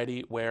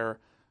society where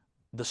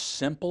the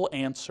simple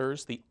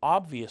answers, the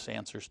obvious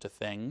answers to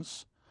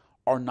things,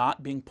 are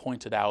not being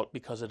pointed out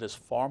because it is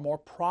far more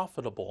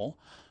profitable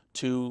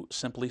to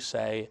simply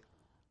say,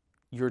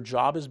 your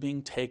job is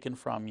being taken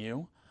from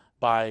you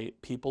by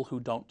people who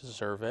don't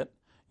deserve it.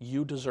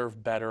 You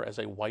deserve better as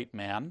a white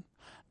man,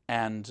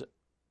 and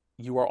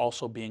you are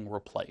also being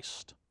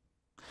replaced.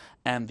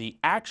 And the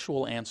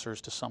actual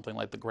answers to something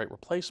like the Great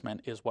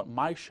Replacement is what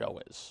my show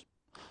is,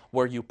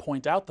 where you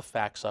point out the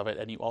facts of it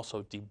and you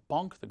also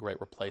debunk the Great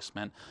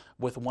Replacement,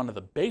 with one of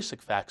the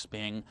basic facts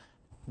being,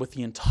 with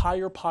the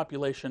entire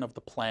population of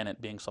the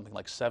planet being something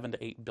like 7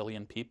 to 8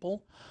 billion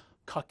people,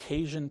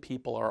 Caucasian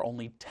people are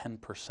only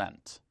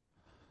 10%.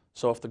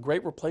 So if the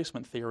Great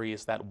Replacement theory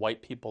is that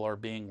white people are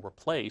being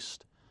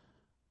replaced,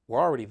 we're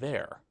already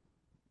there.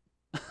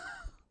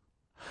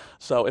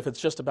 So if it's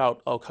just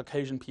about, oh,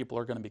 Caucasian people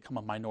are going to become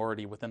a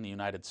minority within the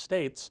United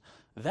States,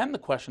 then the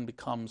question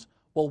becomes,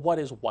 well, what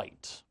is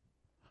white?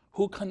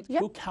 Who counts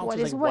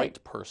as a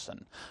white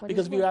person?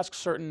 Because if you ask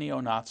certain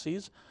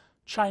neo-Nazis,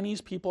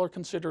 Chinese people are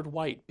considered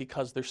white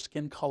because their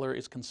skin color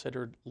is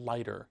considered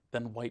lighter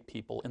than white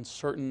people in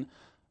certain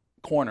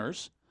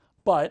corners,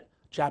 but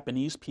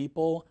Japanese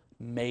people,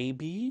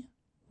 maybe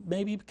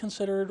maybe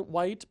considered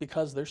white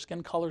because their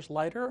skin color's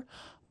lighter,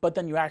 but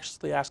then you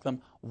actually ask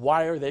them,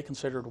 why are they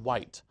considered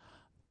white?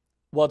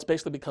 Well, it's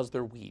basically because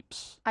they're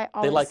weeps.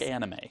 They like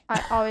anime.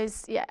 I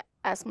always, yeah,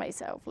 ask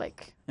myself,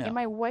 like, Yeah. am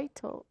I white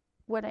or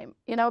what I'm,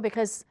 you know,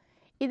 because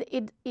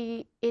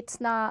it's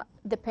not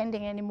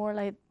depending anymore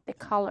like the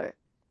color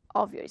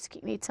of your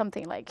skin. It's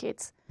something like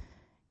it's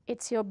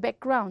your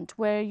background,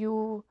 where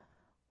you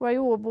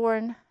were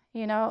born,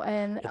 you know,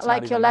 and It's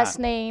like not your even last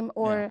that. name,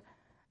 or Yeah.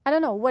 I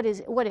don't know what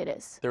it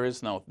is. There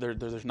is no,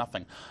 there's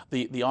nothing.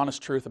 The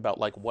honest truth about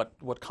like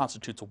what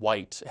constitutes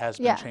white has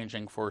been Yeah.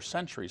 changing for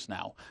centuries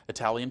now.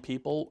 Italian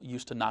people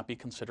used to not be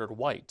considered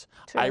white.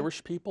 True.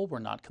 Irish people were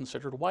not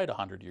considered white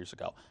 100 years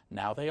ago.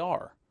 Now they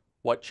are.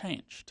 What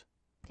changed?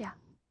 Yeah.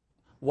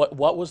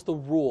 What was the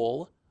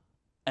rule,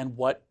 and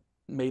what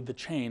made the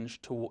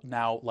change to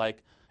now,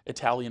 like,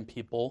 Italian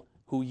people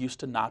who used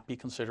to not be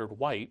considered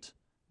white,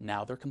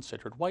 now they're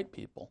considered white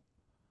people?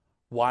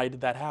 Why did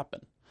that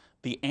happen?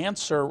 The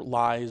answer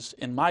lies,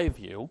 in my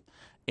view,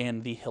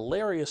 in the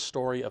hilarious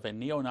story of a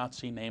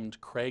neo-Nazi named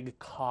Craig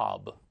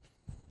Cobb.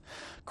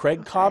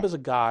 Craig Cobb is a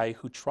guy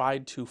who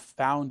tried to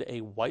found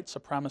a white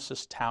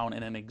supremacist town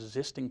in an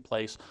existing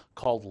place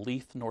called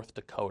Leith, North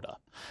Dakota.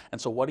 And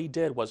so what he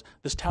did was,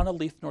 this town of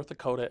Leith, North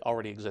Dakota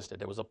already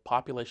existed. It was a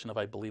population of,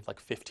 I believe, like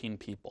 15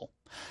 people.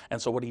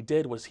 And so what he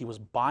did was he was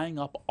buying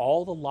up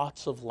all the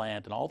lots of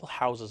land and all the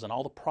houses and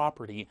all the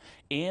property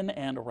in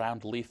and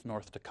around Leith,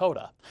 North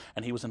Dakota.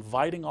 And he was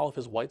inviting all of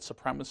his white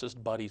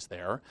supremacist buddies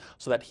there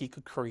so that he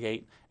could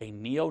create a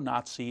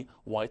neo-Nazi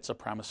white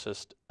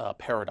supremacist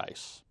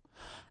paradise.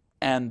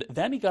 And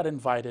then he got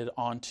invited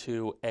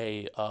onto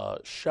a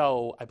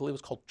show, I believe it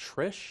was called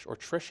Trish or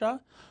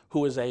Trisha,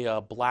 who is a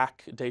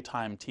black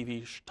daytime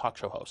TV talk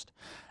show host.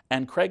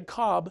 And Craig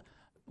Cobb,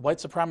 white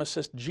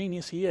supremacist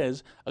genius he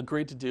is,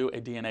 agreed to do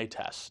a DNA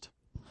test.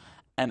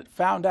 And it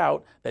found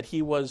out that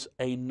he was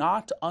a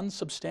not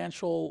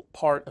unsubstantial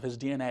part of his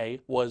DNA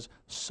was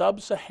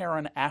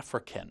sub-Saharan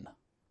African.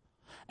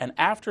 And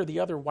after the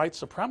other white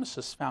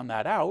supremacists found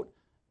that out,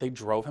 they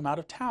drove him out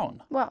of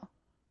town. Well,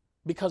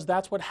 because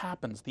that's what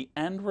happens. The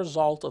end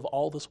result of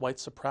all this white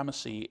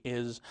supremacy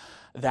is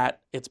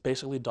that it's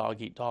basically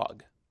dog eat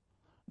dog.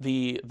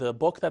 The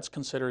book that's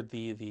considered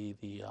the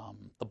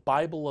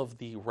Bible of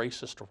the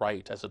racist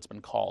right, as it's been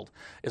called,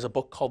 is a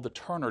book called The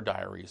Turner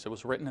Diaries. It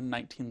was written in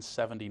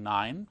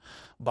 1979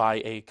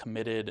 by a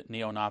committed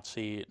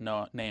neo-Nazi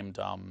named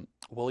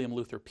William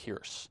Luther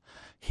Pierce.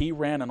 He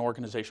ran an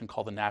organization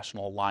called the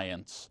National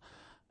Alliance,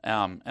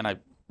 and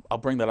I'll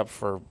bring that up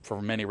for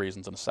many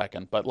reasons in a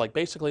second. But like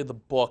basically the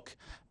book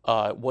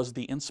was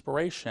the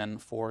inspiration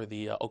for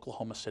the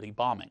Oklahoma City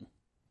bombing.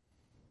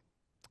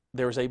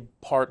 There's a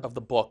part of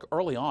the book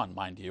early on,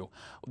 mind you,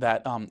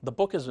 that the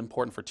book is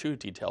important for two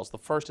details. The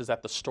first is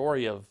that the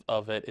story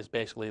of it is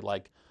basically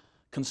like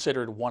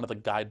considered one of the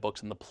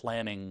guidebooks in the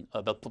planning,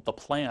 the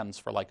plans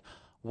for like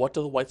what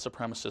do the white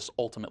supremacists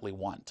ultimately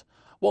want.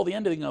 Well, the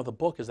ending of the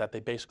book is that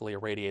they basically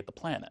irradiate the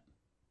planet.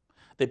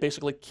 They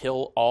basically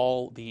kill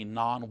all the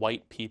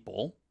non-white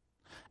people,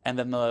 and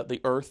then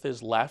the earth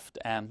is left,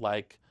 and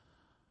like,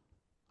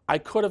 I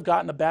could have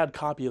gotten a bad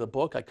copy of the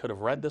book, I could have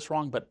read this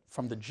wrong, but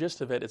from the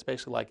gist of it, it's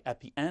basically like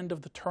at the end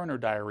of the Turner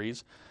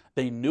Diaries,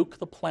 they nuke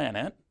the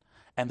planet,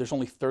 and there's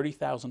only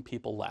 30,000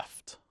 people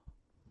left.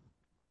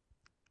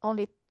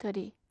 only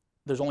 30.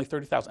 There's only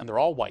 30,000, and they're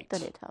all white.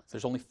 30,000.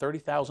 There's only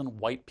 30,000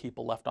 white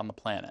people left on the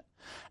planet.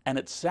 And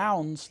it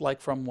sounds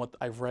like, from what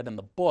I've read in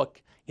the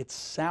book, it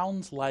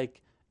sounds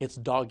like it's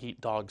dog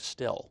eat dog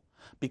still,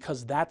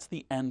 because that's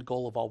the end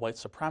goal of all white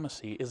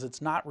supremacy. Is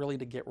it's not really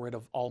to get rid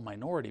of all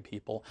minority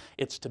people,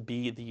 it's to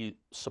be the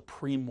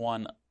supreme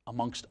one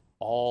amongst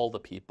all the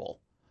people.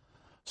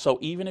 So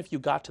even if you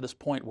got to this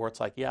point where it's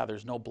like, yeah,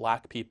 there's no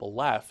black people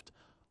left,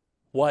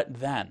 what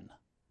then?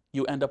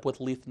 You end up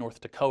with Leith,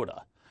 North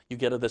Dakota. You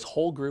get this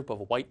whole group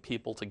of white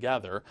people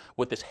together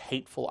with this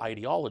hateful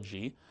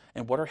ideology,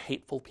 and what are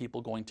hateful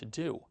people going to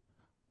do?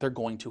 They're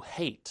going to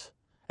hate.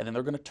 And then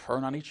they're going to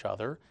turn on each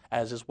other,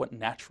 as is what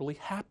naturally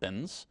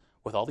happens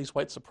with all these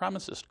white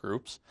supremacist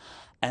groups,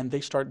 and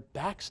they start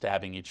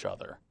backstabbing each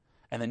other.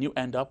 And then you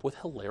end up with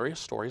hilarious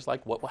stories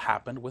like what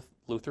happened with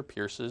Luther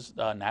Pierce's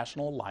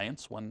National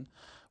Alliance when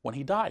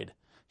he died.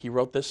 He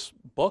wrote this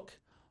book,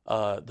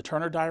 The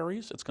Turner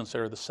Diaries. It's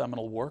considered the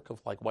seminal work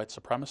of like white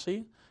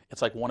supremacy.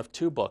 It's like one of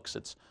two books.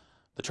 It's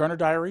The Turner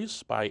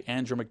Diaries by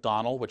Andrew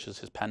McDonnell, which is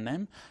his pen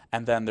name,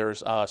 and then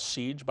there's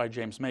Siege by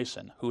James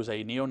Mason, who is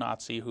a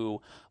neo-Nazi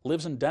who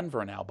lives in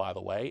Denver now, by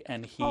the way,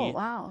 and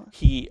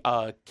he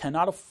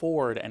cannot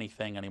afford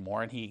anything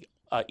anymore, and he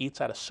eats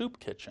at a soup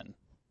kitchen,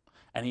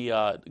 and he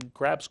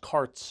grabs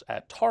carts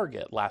at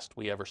Target last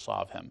we ever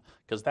saw of him,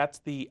 because that's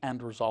the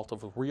end result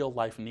of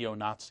real-life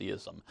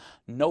neo-Nazism.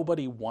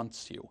 Nobody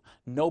wants you.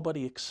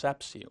 Nobody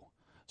accepts you.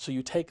 So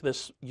you take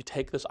this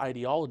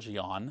ideology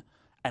on,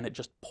 and it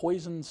just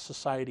poisons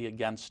society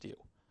against you.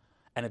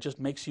 And it just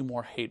makes you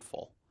more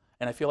hateful.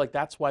 And I feel like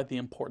that's why the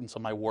importance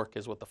of my work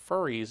is with the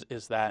furries,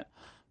 is that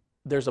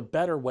there's a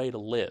better way to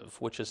live,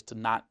 which is to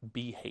not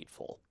be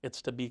hateful.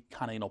 It's to be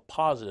kind of,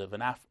 positive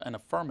and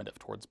affirmative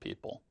towards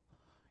people.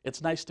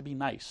 It's nice to be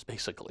nice,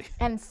 basically.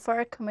 And for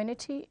a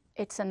community,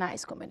 it's a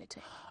nice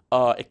community.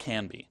 It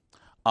can be.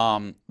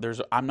 I'm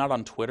not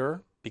on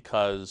Twitter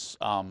because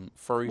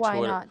furry Why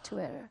Twitter. Why not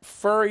Twitter?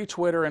 Furry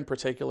Twitter in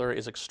particular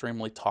is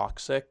extremely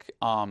toxic.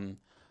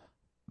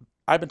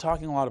 I've been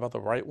talking a lot about the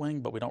right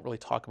wing, but we don't really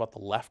talk about the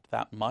left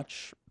that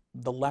much.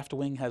 The left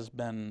wing has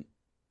been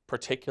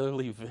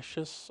particularly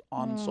vicious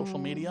on social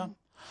media.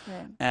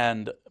 Yeah.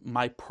 And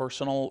my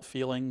personal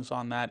feelings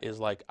on that is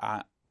like,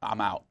 I'm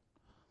out.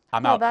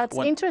 Well, that's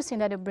interesting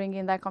that you bring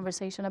in that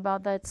conversation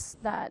about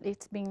that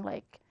it's being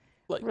like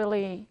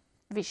really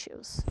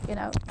vicious,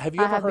 Have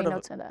you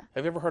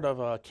ever heard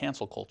of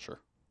cancel culture?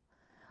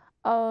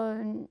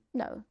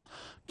 No.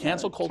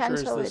 Cancel culture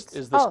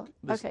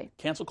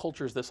cancel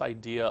culture is this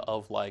idea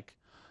of like,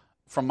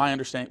 from my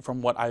understanding,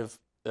 from what I've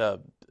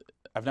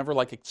never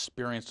like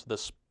experienced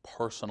this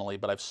personally,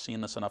 but I've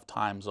seen this enough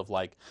times of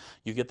like,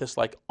 you get this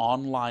like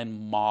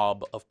online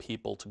mob of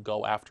people to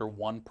go after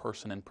one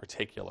person in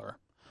particular,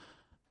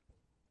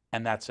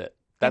 and that's it.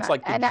 That's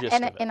like the gist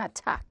of it. An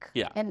attack.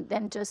 Yeah. And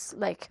then just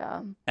like.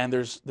 And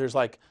there's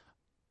like.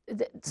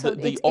 It's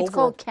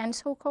called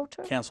cancel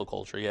culture. Cancel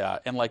culture, yeah,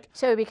 and like.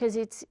 So because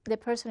the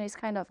person is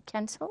kind of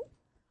canceled,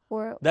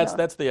 or.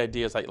 That's the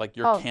idea, is like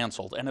you're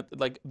canceled, and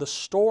like the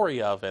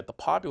story of it, the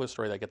popular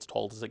story that gets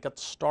told is it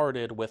gets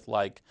started with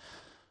like,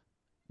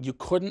 you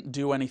couldn't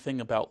do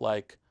anything about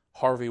like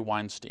Harvey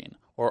Weinstein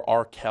or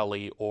R.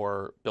 Kelly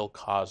or Bill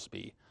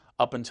Cosby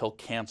up until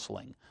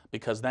canceling,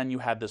 because then you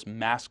had this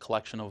mass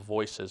collection of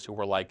voices who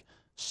were like,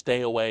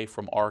 stay away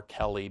from R.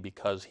 Kelly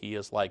because he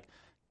is like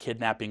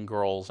kidnapping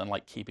girls and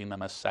like keeping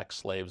them as sex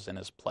slaves in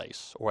his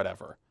place or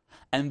whatever.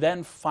 And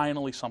then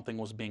finally something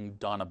was being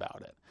done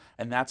about it.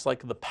 And that's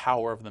like the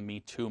power of the Me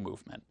Too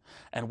movement.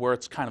 And where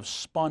it's kind of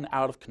spun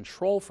out of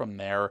control from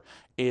there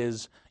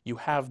is you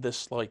have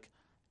this like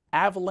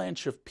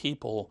avalanche of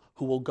people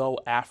who will go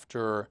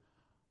after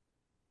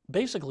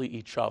basically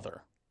each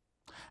other.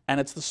 And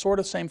it's the sort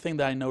of same thing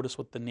that I noticed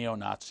with the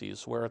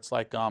neo-Nazis, where it's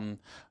like one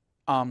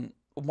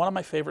of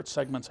my favorite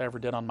segments I ever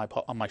did on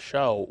my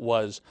show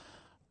was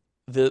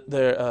the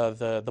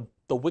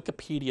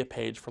Wikipedia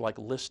page for like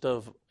list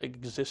of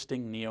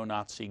existing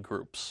neo-Nazi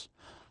groups.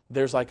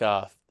 There's like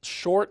a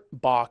short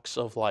box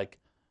of like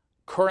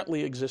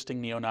currently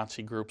existing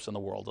neo-Nazi groups in the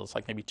world. It's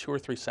like maybe 2 or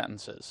 3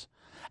 sentences.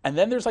 And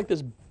then there's like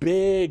this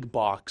big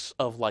box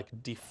of like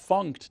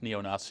defunct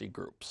neo-Nazi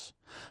groups.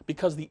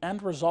 Because the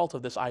end result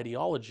of this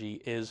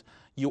ideology is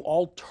you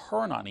all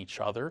turn on each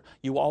other,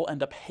 you all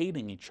end up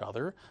hating each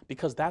other,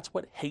 because that's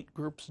what hate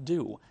groups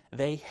do.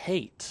 They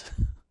hate.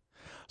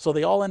 So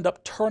they all end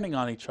up turning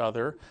on each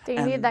other.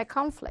 They need that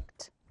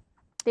conflict.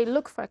 They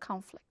look for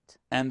conflict.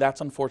 And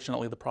that's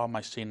unfortunately the problem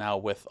I see now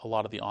with a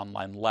lot of the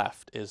online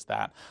left, is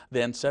that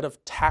they, instead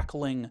of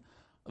tackling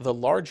the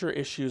larger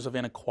issues of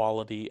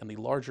inequality and the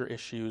larger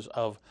issues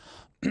of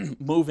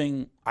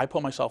moving, I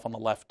put myself on the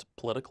left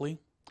politically,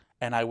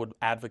 and I would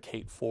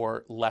advocate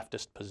for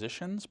leftist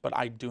positions, but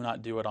I do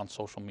not do it on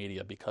social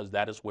media because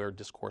that is where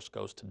discourse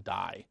goes to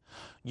die.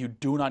 You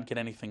do not get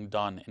anything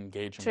done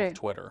engaging with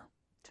Twitter.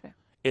 True.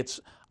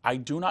 I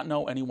do not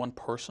know anyone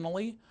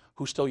personally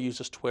who still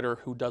uses Twitter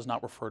who does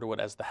not refer to it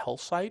as the hell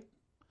site.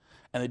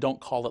 And they don't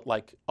call it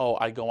like, oh,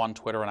 I go on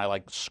Twitter and I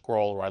like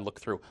scroll or I look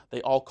through.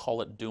 They all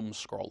call it doom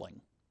scrolling.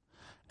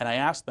 And I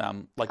asked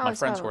them, like my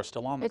friends who are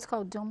still on. It's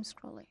called doom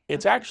scrolling.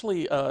 It's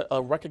actually a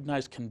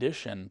recognized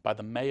condition by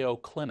the Mayo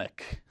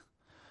Clinic,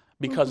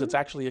 because it's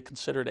actually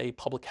considered a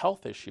public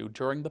health issue.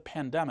 During the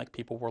pandemic,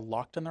 people were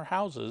locked in their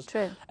houses,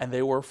 and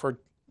they were for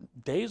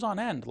days on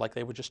end, like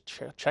they would just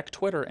check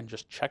Twitter and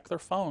just check their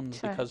phones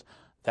because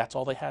that's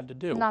all they had to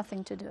do.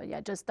 Nothing to do,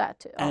 just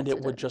that. And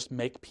it would just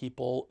make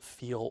people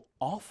feel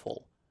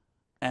awful,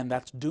 and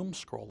that's doom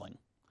scrolling.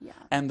 Yeah.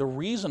 And the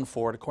reason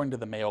for it, according to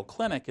the Mayo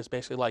Clinic, is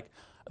basically like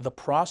the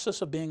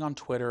process of being on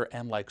Twitter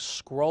and like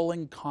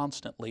scrolling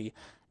constantly,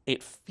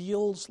 it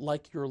feels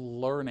like you're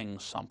learning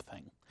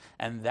something.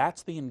 And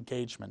that's the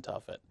engagement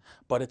of it.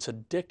 But it's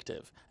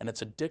addictive, and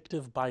it's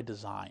addictive by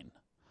design.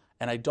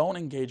 And I don't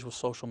engage with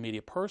social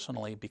media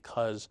personally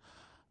because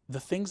the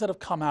things that have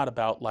come out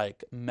about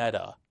like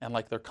Meta and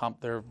like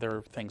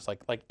their things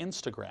like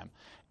Instagram.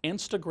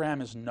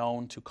 Instagram is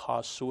known to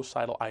cause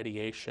suicidal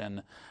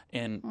ideation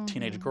in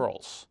teenage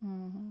girls.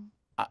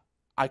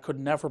 I could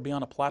never be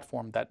on a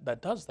platform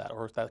that does that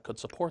or that could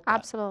support that.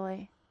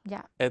 Absolutely,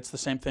 yeah. It's the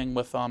same thing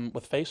with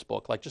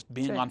Facebook. Like just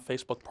being on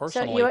Facebook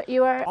personally. So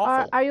you are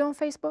on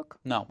Facebook?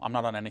 No, I'm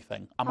not on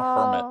anything. I'm a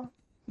hermit.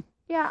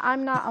 Yeah,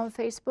 I'm not on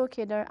Facebook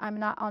either. I'm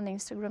not on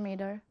Instagram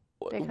either,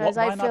 because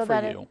why I feel not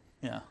for that you?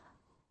 Yeah.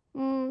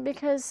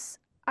 Because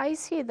I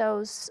see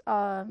those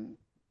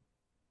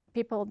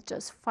people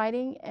just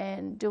fighting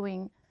and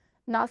doing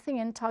nothing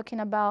and talking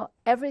about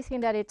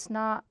everything that it's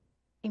not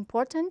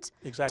important.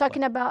 Exactly.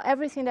 Talking about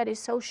everything that is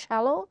so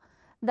shallow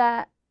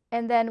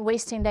and then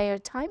wasting their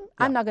time. Yeah.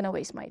 I'm not going to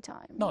waste my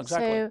time. No,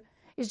 exactly. So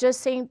it's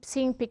just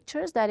seeing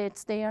pictures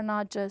that they are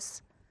not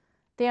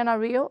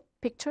real,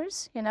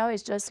 pictures,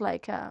 it's just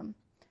like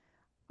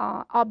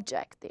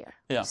object there.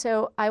 Yeah.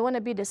 So I want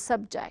to be the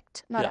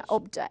subject, not an Yes.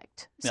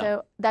 object. Yeah.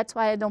 So that's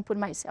why I don't put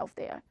myself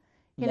there,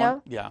 you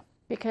know? Yeah.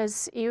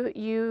 Because It's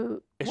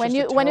when just a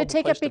you terrible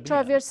take a place to be picture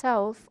of in.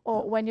 yourself,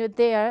 or when you're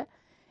there,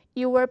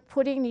 you are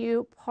putting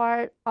you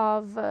part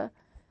of a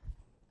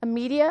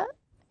media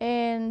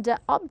and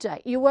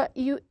object.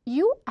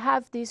 You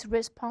have this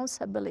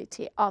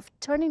responsibility of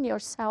turning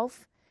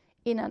yourself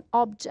in an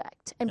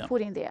object and Yeah.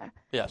 putting there.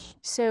 Yes.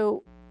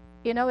 So,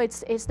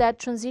 it's that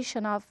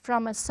transition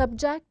from a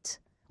subject.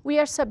 We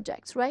are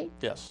subjects, right?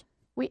 Yes.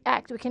 We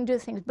act, we can do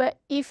things. But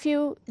if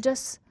you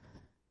just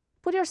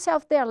put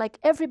yourself there, like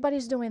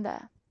everybody's doing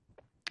that.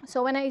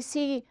 So when I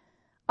see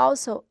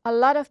also a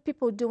lot of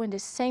people doing the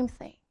same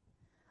thing,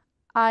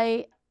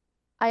 I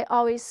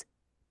always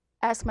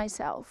ask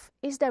myself,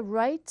 is that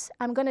right?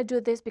 I'm going to do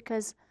this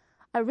because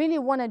I really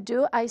want to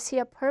do. I see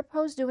a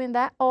purpose doing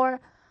that, or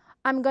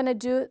I'm going to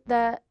do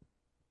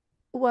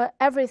what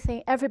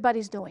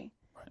everybody's doing.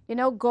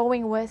 Right.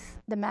 Going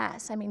with the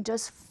mass. I mean,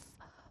 just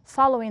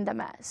following the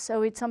mass.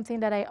 So it's something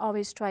that I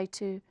always try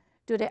to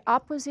do the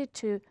opposite,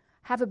 to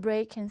have a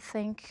break and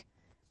think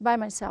by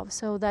myself.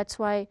 So that's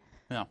why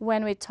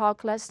when we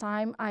talked last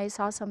time, I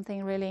saw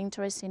something really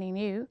interesting in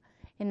you.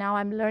 And now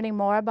I'm learning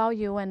more about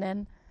you. And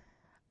then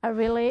I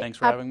really... Thanks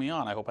for having me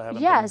on. I hope I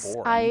haven't Yes, been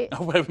boring. I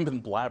hope I haven't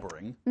been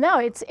blabbering. No,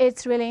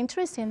 it's really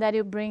interesting that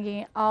you're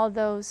bringing all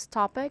those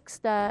topics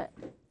that,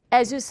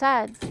 as you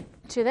said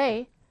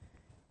today,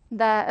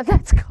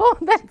 that's cool.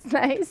 That's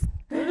nice.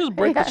 Did I just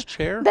break this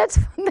chair? That's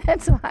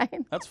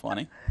fine. That's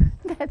funny.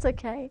 That's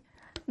okay.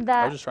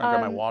 I was just trying to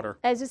grab my water.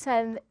 As you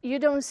said, you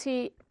don't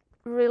see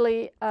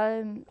really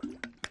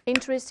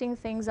interesting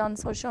things on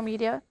social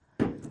media,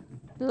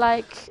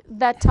 like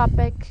that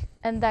topic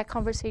and that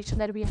conversation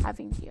that we're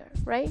having here,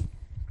 right?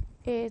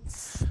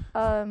 It's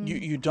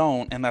You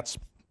don't, and that's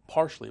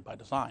partially by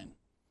design.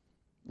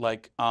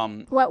 Like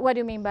what do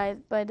you mean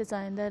by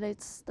design? That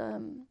it's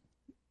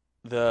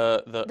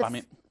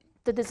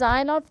the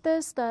design of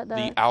this,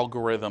 the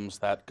algorithms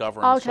that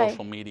govern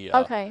social media.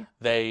 Okay.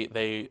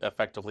 They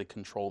effectively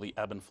control the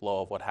ebb and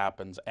flow of what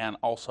happens, and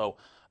also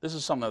this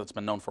is something that's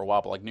been known for a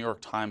while. But like New York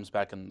Times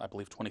back in I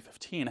believe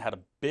 2015 had a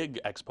big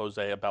expose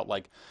about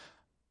like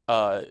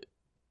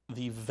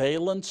the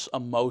valence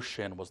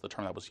emotion was the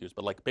term that was used,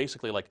 but like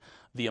basically like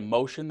the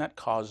emotion that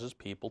causes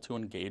people to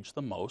engage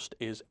the most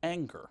is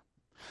anger.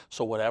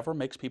 So whatever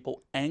makes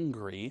people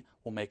angry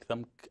will make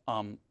them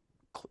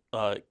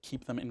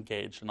keep them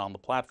engaged and on the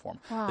platform.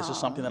 Wow. This is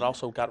something that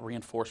also got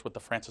reinforced with the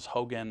Frances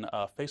Hogan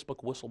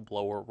Facebook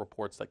whistleblower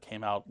reports that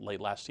came out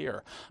late last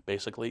year.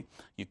 Basically,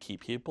 you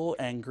keep people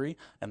angry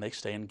and they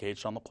stay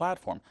engaged on the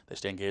platform. They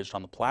stay engaged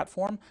on the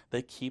platform,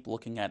 they keep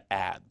looking at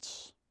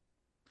ads.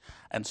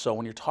 And so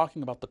when you're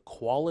talking about the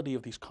quality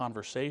of these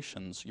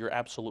conversations, you're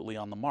absolutely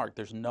on the mark.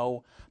 There's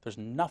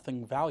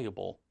nothing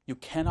valuable. You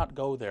cannot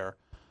go there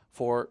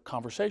for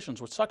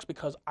conversations, which sucks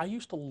because I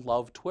used to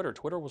love Twitter.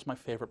 Twitter was my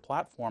favorite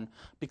platform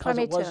because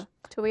for me too.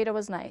 Twitter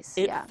was nice.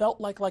 It felt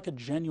like a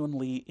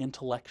genuinely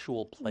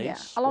intellectual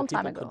place a long where people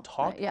time ago. could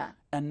talk.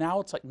 And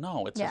now it's like,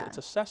 no, it's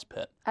a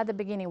cesspit. At the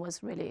beginning, it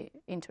was really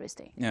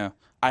interesting. Yeah,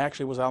 I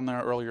actually was on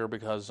there earlier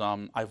because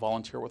I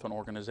volunteer with an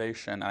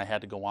organization and I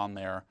had to go on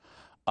there.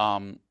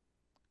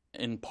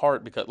 In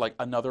part because like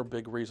another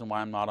big reason why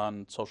I'm not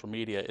on social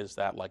media is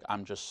that like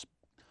I'm just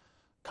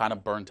kind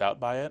of burnt out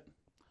by it.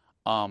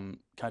 Can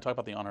I talk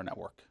about the Honor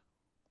Network?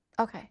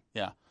 Okay.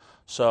 Yeah.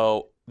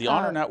 So the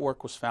Honor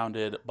Network was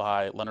founded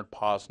by Leonard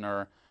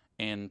Posner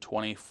in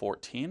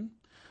 2014.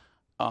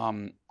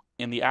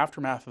 In the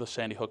aftermath of the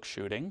Sandy Hook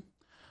shooting,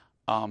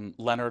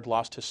 Leonard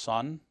lost his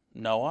son,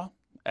 Noah,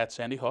 at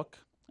Sandy Hook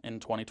in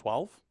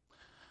 2012.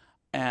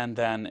 And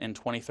then in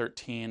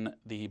 2013,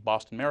 the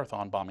Boston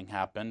Marathon bombing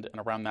happened.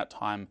 And around that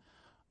time,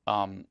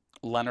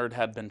 Leonard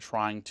had been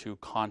trying to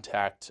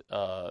contact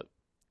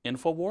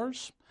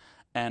InfoWars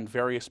and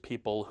various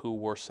people who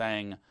were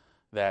saying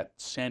that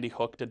Sandy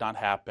Hook did not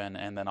happen.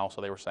 And then also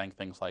they were saying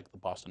things like the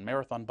Boston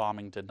Marathon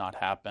bombing did not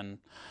happen.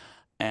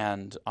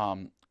 And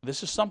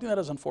this is something that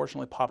has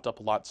unfortunately popped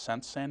up a lot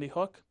since Sandy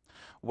Hook,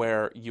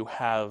 where you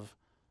have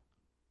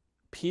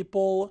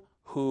people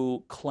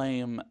who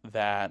claim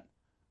that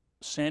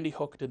Sandy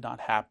Hook did not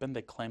happen.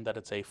 They claim that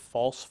it's a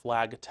false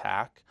flag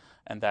attack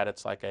and that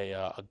it's like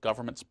a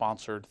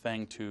government-sponsored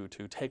thing to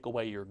take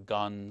away your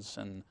guns,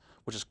 and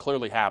which has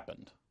clearly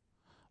happened.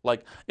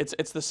 Like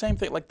it's the same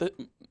thing. Like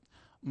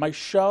my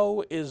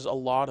show is a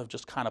lot of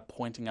just kind of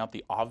pointing out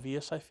the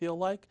obvious, I feel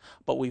like,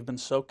 but we've been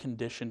so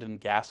conditioned and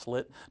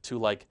gaslit to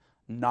like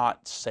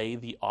not say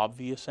the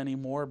obvious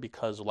anymore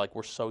because like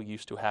we're so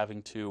used to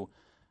having to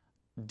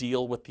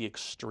deal with the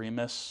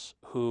extremists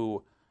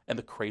and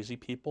the crazy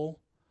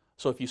people.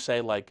 So if you say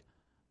like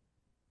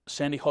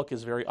Sandy Hook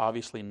is very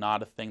obviously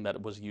not a thing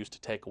that was used to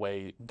take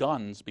away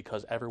guns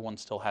because everyone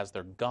still has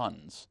their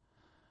guns.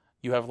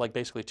 You have like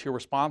basically two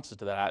responses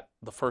to that.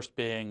 The first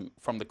being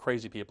from the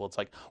crazy people. It's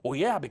like, well,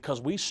 yeah, because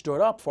we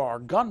stood up for our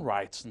gun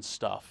rights and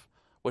stuff,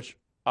 which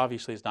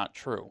obviously is not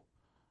true.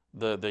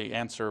 the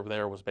answer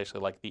there was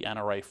basically like the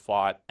NRA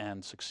fought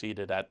and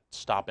succeeded at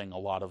stopping a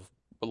lot of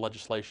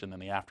legislation in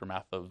the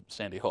aftermath of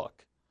Sandy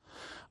Hook.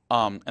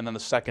 And then the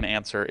second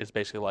answer is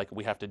basically like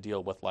we have to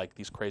deal with like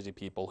these crazy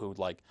people who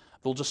like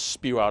they'll just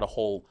spew out a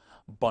whole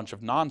bunch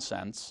of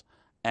nonsense,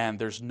 and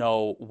there's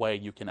no way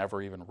you can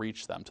ever even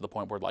reach them, to the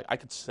point where like I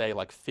could say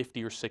like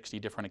 50 or 60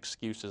 different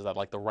excuses that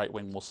like the right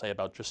wing will say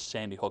about just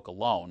Sandy Hook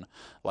alone,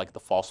 like the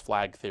false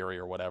flag theory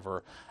or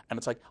whatever, and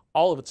it's like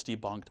all of it's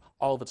debunked,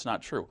 all of it's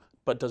not true.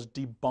 But does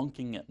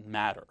debunking it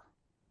matter?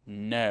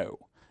 No.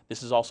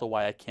 This is also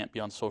why I can't be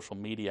on social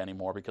media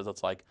anymore, because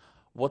it's like,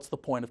 what's the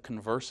point of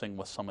conversing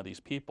with some of these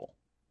people?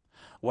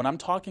 When I'm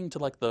talking to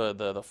like the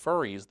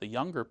furries, the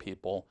younger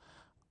people,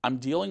 I'm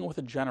dealing with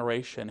a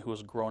generation who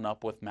has grown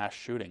up with mass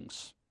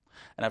shootings.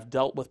 And I've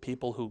dealt with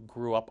people who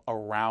grew up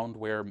around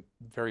where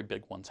very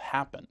big ones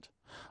happened.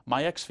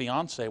 My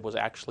ex-fiance was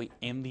actually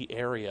in the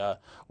area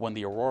when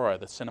the Aurora,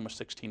 the Cinema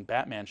 16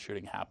 Batman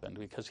shooting happened,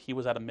 because he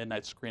was at a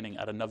midnight screening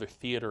at another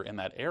theater in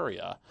that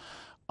area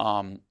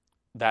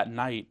that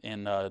night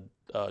in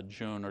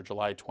June or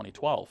July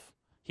 2012.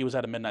 He was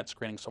at a midnight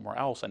screening somewhere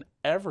else, and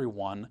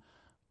everyone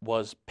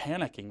was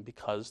panicking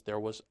because there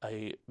was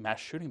a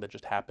mass shooting that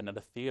just happened at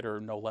a theater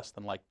no less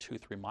than like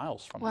 2-3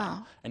 miles from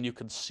them. And you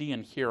could see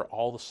and hear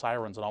all the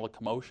sirens and all the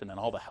commotion and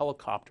all the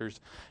helicopters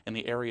in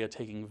the area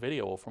taking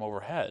video from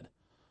overhead.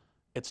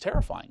 It's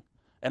terrifying.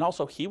 And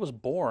also, he was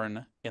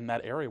born in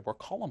that area where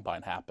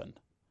Columbine happened.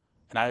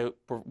 And I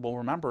will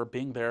remember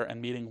being there and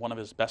meeting one of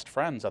his best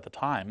friends at the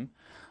time,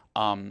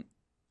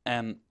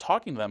 and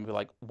talking to them and be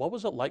like, what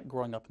was it like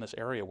growing up in this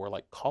area where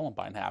like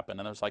Columbine happened?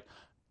 And it was like,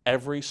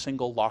 every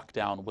single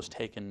lockdown was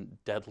taken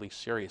deadly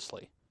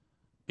seriously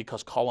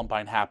because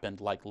Columbine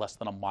happened like less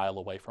than a mile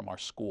away from our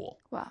school.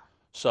 Wow.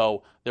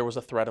 So there was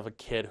a threat of a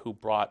kid who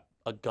brought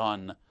a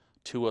gun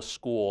to a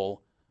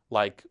school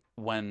like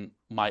when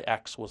my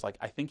ex was like,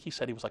 I think he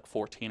said he was like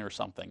 14 or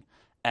something,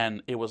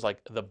 and it was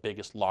like the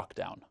biggest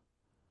lockdown.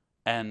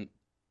 And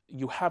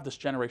you have this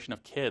generation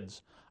of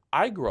kids.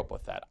 I grew up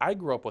with that. I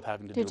grew up with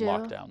having to do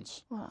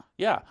lockdowns. Wow.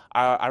 Yeah.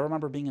 I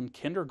remember being in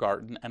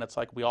kindergarten, and it's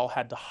like we all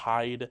had to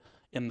hide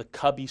in the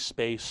cubby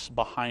space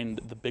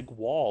behind the big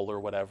wall or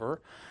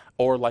whatever,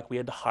 or like we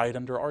had to hide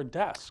under our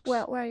desks.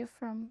 Where are you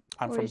from?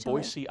 I'm from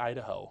Boise,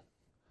 Idaho.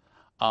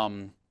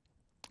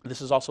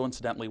 This is also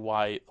incidentally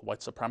why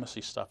white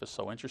supremacy stuff is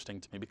so interesting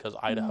to me, because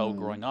Idaho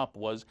growing up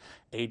was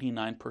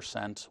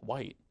 89%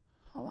 white.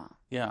 Oh, wow.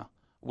 Yeah.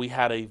 We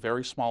had a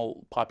very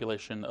small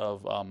population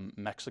of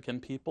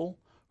Mexican people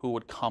who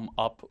would come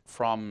up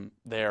from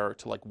there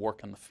to like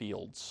work in the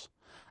fields.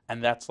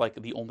 And that's like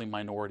the only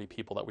minority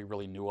people that we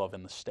really knew of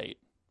in the state.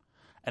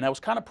 And I was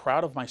kind of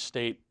proud of my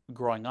state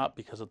growing up,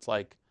 because it's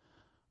like,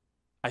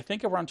 I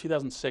think around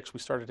 2006 we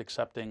started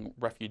accepting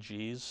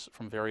refugees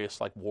from various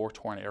like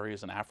war-torn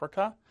areas in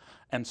Africa.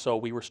 And so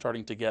we were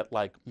starting to get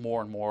like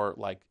more and more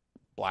like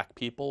black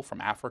people from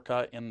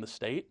Africa in the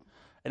state.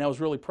 And I was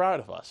really proud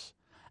of us.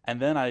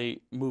 And then I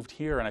moved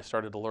here and I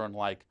started to learn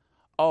like,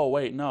 oh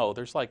wait, no,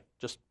 there's like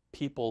just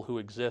people who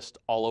exist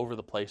all over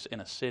the place in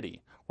a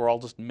city. We're all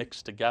just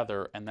mixed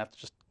together, and that's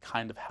just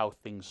kind of how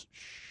things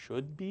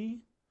should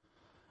be.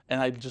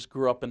 And I just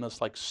grew up in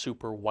this like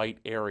super white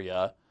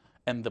area,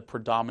 and the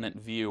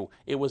predominant view,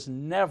 it was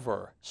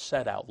never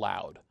said out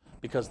loud,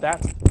 because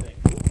that's the thing.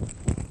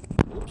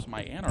 Oops,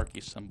 my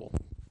anarchy symbol.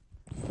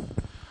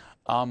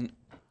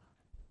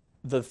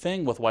 The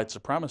thing with white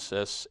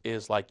supremacists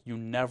is like you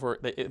never,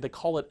 they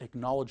call it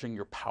acknowledging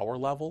your power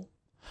level.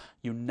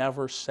 You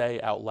never say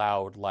out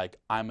loud like,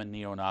 I'm a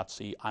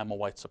neo-Nazi, I'm a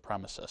white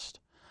supremacist.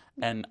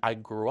 And I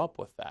grew up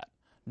with that.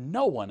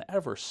 No one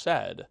ever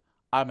said,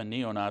 I'm a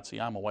neo-Nazi,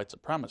 I'm a white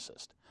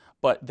supremacist.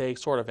 But they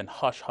sort of in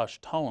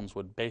hush-hush tones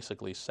would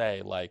basically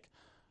say like,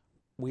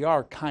 we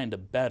are kind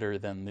of better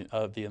than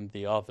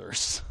the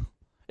others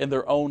in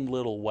their own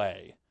little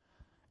way.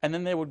 And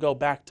then they would go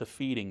back to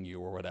feeding you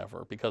or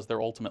whatever, because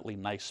they're ultimately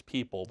nice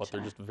people, but they're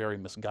just very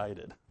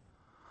misguided.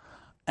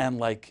 And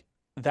like,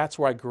 that's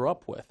where I grew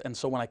up with. And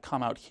so when I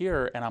come out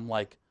here and I'm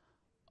like,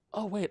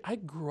 oh wait, I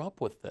grew up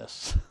with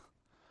this.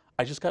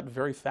 I just got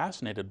very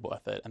fascinated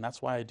with it, and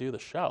that's why I do the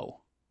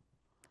show.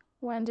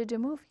 When did you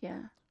move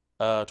here?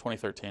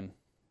 2013.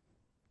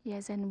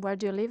 Yes, and where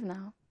do you live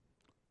now?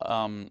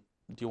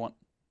 Do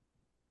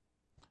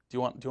you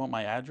want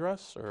my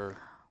address, or?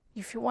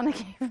 If you want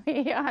to give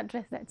me your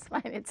address, that's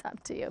fine. It's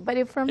up to you. But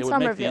you're from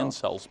Somerville. It would make the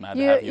incels mad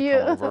to have you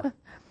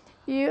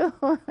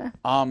come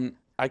over.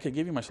 I could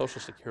give you my social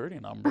security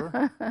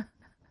number.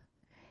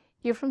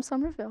 You're from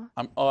Somerville?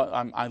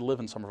 I live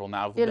in Somerville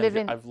now.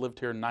 I've lived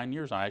here 9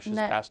 years now. Actually,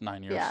 it's past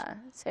 9 years. Yeah.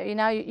 So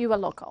you are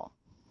local.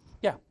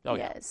 Yeah. Oh,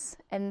 yes.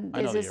 And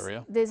I know the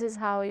area. This is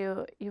how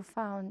you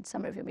found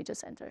Somerville Media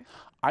Center.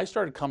 I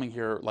started coming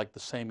here like the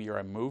same year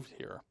I moved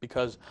here,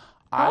 because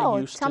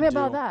tell me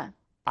about that.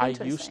 I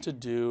used to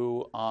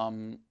do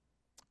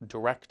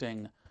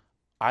directing.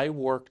 I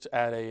worked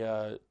at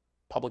a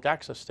public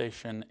access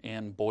station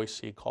in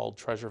Boise called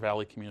Treasure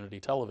Valley Community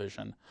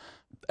Television,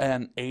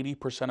 and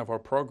 80% of our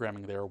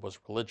programming there was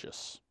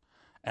religious.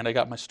 And I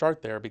got my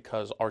start there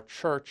because our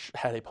church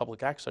had a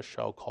public access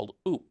show called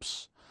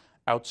Oops,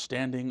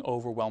 Outstanding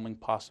Overwhelming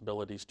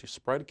Possibilities to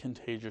Spread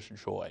Contagious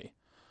Joy,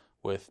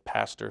 with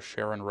Pastor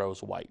Sharon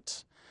Rose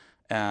White.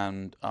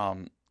 And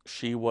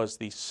she was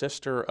the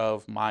sister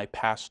of my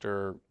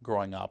pastor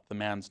growing up. The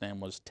man's name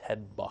was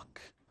Ted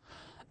Buck.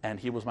 And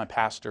he was my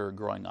pastor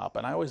growing up.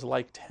 And I always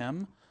liked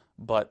him,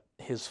 but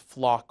his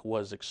flock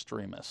was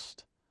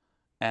extremist.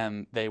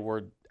 And they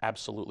were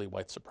absolutely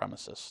white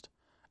supremacist.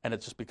 And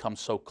it just becomes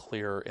so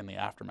clear in the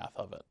aftermath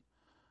of it.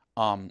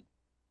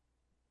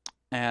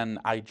 And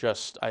I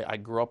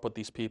grew up with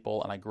these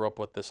people, and I grew up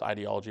with this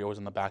ideology always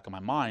in the back of my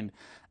mind.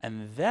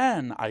 And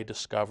then I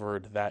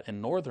discovered that in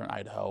northern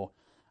Idaho,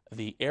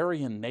 the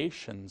Aryan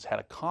nations had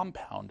a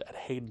compound at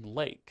Hayden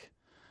Lake.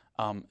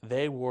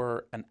 They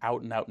were an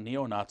out-and-out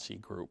neo-Nazi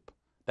group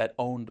that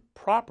owned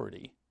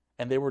property,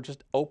 and they were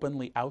just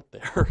openly out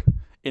there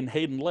in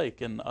Hayden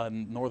Lake in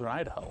northern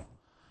Idaho.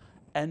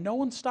 And no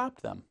one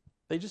stopped them.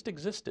 They just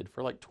existed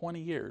for like 20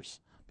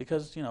 years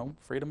because, you know,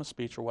 freedom of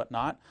speech or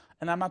whatnot.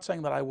 And I'm not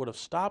saying that I would have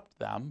stopped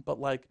them, but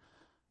like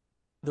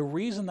the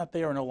reason that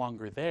they are no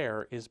longer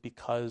there is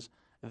because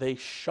they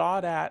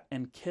shot at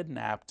and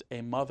kidnapped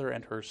a mother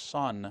and her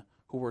son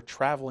who were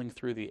traveling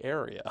through the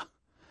area.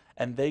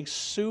 And they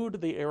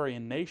sued the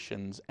Aryan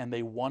nations, and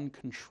they won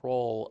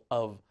control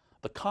of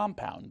the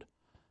compound.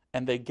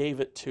 And they gave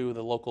it to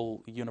the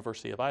local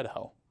University of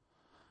Idaho.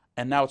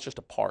 And now it's just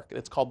a park.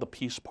 It's called the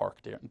Peace Park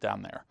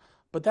down there.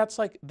 But that's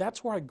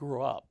where I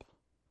grew up.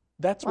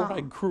 That's where I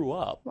grew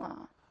up.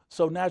 Wow.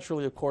 So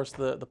naturally, of course,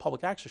 the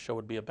public access show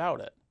would be about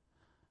it.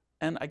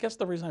 And I guess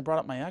the reason I brought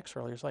up my ex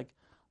earlier is like,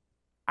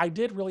 I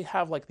did really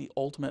have like the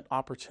ultimate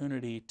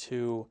opportunity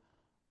to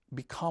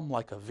become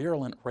like a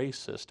virulent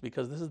racist,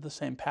 because this is the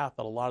same path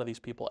that a lot of these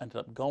people ended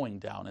up going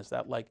down, is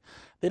that like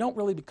they don't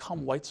really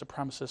become white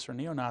supremacists or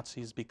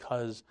neo-Nazis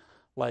because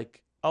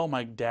like, oh,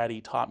 my daddy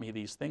taught me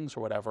these things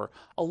or whatever.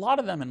 A lot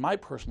of them in my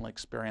personal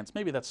experience,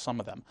 maybe that's some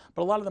of them,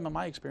 but a lot of them in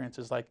my experience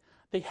is like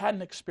they had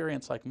an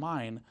experience like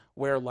mine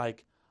where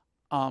like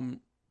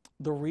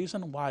the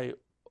reason why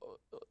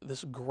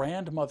this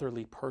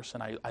grandmotherly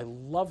person I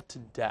loved to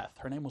death,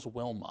 her name was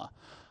Wilma,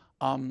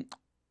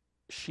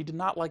 she did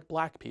not like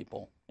black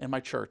people in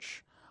my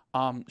church.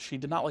 She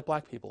did not like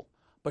black people.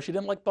 But she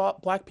didn't like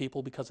black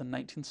people because in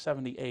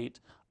 1978,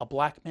 a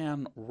black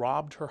man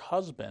robbed her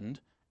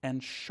husband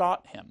and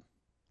shot him.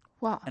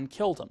 Wow. And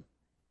killed him.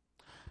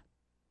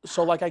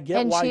 So like I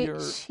get why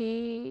you're...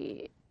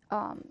 she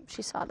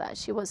saw that.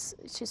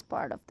 She's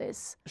part of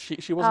this.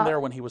 She wasn't there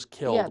when he was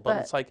killed, yeah, but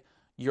it's like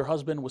your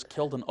husband was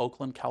killed in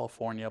Oakland,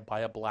 California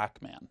by a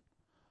black man.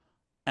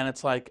 And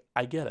it's like,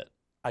 I get it.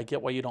 I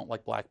get why you don't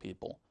like black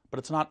people. But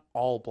it's not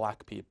all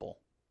black people.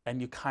 And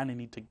you kind of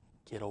need to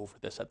get over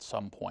this at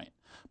some point.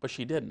 But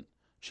she didn't.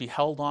 She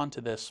held on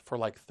to this for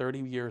like 30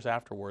 years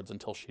afterwards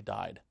until she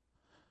died.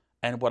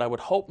 And what I would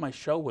hope my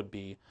show would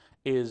be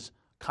is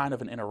kind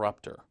of an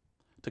interrupter,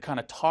 to kind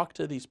of talk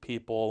to these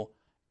people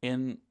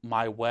in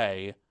my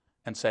way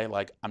and say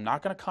like, I'm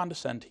not going to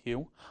condescend to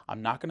you.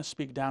 I'm not going to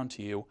speak down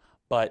to you,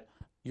 but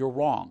you're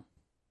wrong.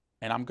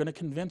 And I'm going to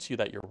convince you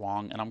that you're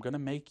wrong, and I'm going to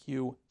make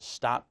you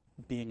stop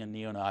being a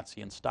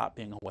neo-Nazi and stop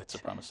being a white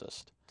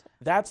supremacist.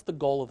 That's the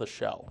goal of the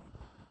show.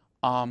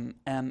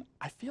 And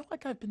I feel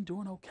like I've been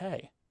doing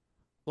okay.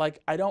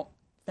 Like, I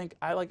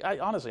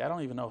honestly, I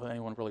don't even know if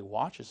anyone really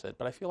watches it,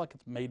 but I feel like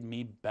it's made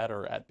me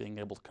better at being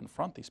able to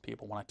confront these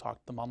people when I talk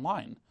to them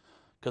online.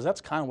 Because that's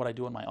kind of what I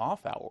do in my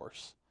off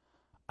hours.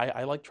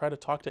 I like try to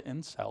talk to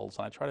incels,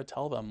 and I try to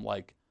tell them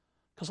like,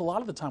 because a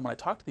lot of the time when I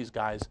talk to these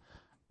guys,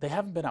 they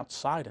haven't been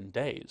outside in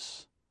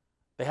days.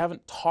 They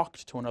haven't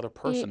talked to another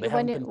person. They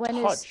haven't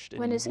been touched in weeks.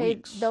 When you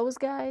say those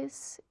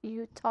guys,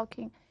 you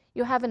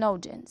have an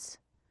audience.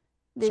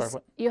 Sorry,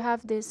 what? You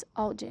have this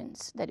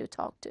audience that you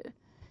talk to.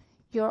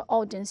 Your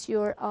audience,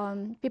 your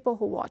people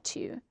who watch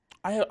you.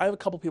 I have a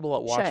couple people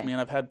that watch me,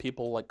 and I've had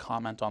people like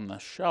comment on the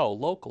show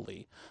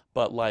locally,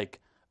 but like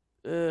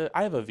I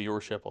have a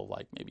viewership of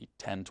like maybe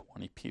 10,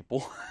 20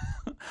 people.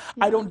 Yeah.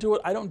 I don't do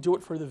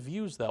it for the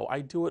views though. I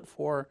do it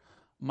for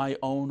my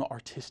own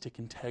artistic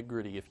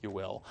integrity, if you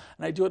will.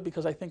 And I do it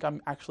because I think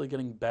I'm actually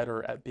getting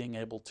better at being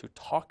able to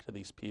talk to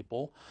these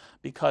people,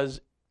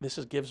 because this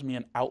gives me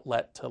an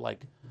outlet to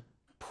like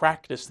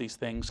practice these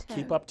things,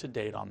 keep up to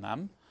date on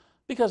them.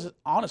 Because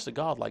honest to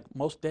God, like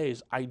most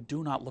days, I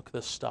do not look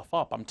this stuff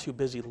up. I'm too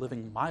busy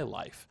living my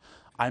life.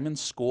 I'm in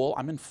school.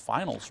 I'm in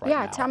finals right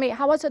now. Yeah, tell me,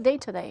 how was your day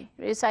today?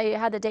 You say you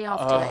had the day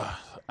off today.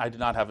 I did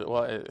not have it.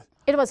 Well,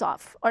 it was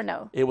off, or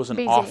no? It was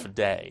an off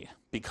day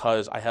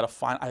because I had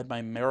I had my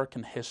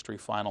American history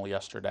final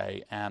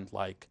yesterday, and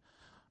like,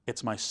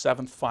 it's my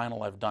 7th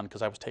final I've done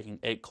because I was taking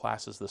 8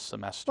 classes this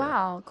semester.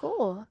 Wow,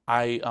 cool.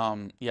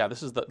 Yeah,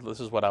 this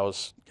is what I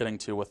was getting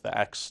to with the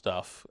X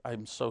stuff.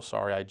 I'm so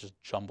sorry, I just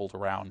jumbled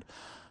around.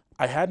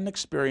 I had an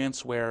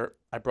experience where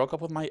I broke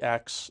up with my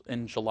ex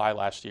in July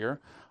last year.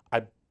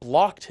 I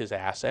blocked his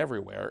ass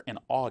everywhere in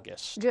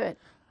August. Good.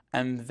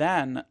 And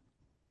then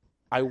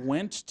I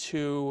went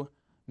to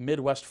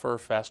Midwest Fur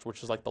Fest,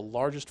 which is like the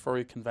largest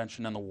furry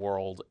convention in the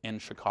world in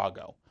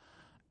Chicago.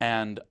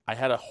 And I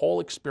had a whole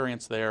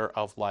experience there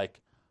of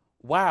like,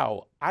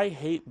 wow, I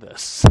hate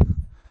this.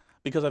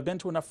 Because I've been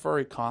to enough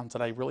furry cons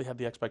that I really had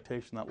the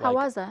expectation that like... How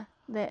was that?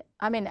 It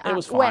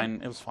was fine.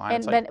 It was fine.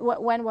 And then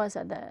when was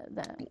it?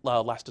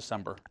 Last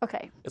December.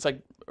 Okay. It's like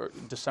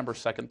December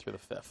 2nd through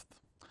the 5th.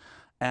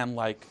 And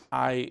like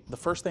the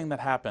first thing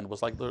that happened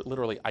was like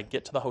literally I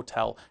get to the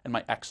hotel and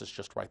my ex is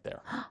just right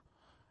there.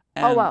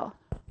 And oh, wow.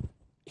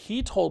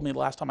 He told me the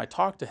last time I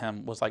talked to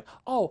him was like,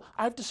 oh,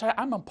 I've decided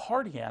I'm a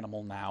party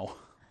animal now.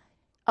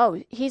 Oh,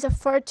 he's a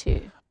fur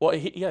too. Well,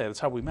 yeah, that's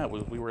how we met.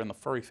 We were in the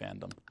furry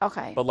fandom.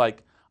 Okay. But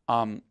like,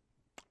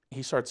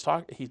 he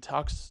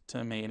talks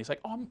to me and he's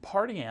like, oh, I'm a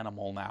party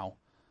animal now.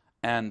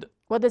 And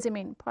what does it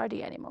mean,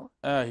 party animal?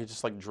 He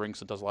just like drinks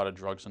and does a lot of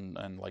drugs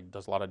and like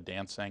does a lot of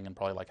dancing and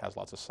probably like has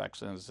lots of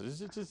sex and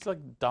it's like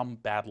dumb,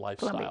 bad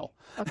lifestyle.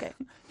 Okay.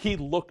 He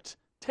looked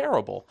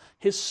terrible.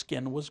 His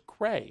skin was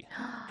gray.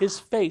 His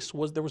face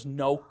there was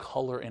no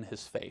color in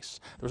his face.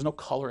 There was no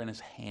color in his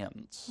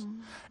hands.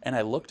 And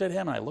I looked at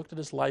him and I looked at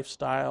his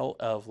lifestyle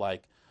of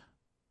like,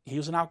 he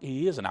is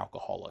an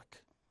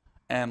alcoholic.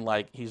 And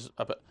like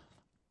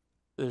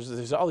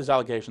there's all these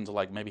allegations of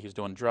like maybe he's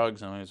doing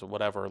drugs and he's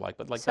whatever like,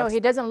 but like so he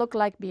doesn't look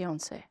like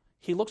Beyonce.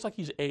 He looks like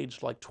he's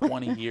aged like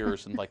 20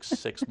 years in like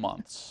 6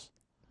 months.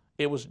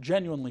 It was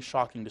genuinely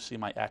shocking to see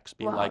my ex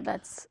be like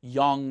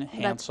young,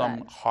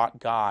 handsome, hot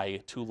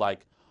guy to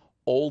like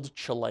old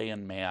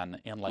Chilean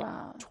man in like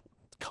a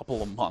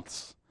couple of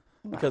months.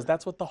 Because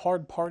that's what the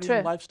hard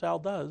partying lifestyle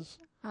does.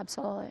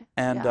 Absolutely.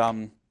 And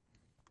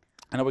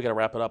I know we got to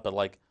wrap it up, but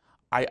like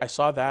I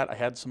saw that. I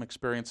had some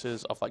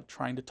experiences of like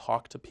trying to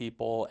talk to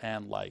people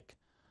and like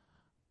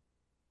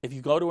if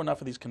you go to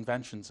enough of these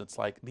conventions, it's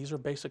like these are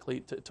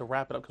basically, to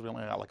wrap it up because we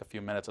only got like a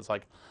few minutes, it's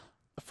like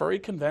furry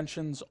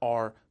conventions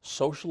are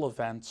social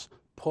events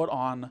put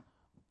on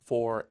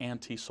for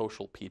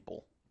antisocial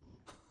people.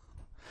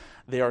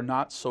 They are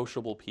not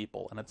sociable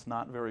people, and it's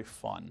not very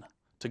fun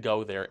to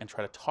go there and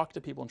try to talk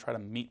to people and try to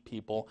meet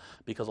people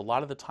because a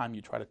lot of the time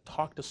you try to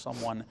talk to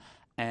someone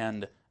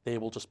and they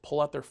will just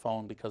pull out their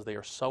phone because they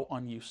are so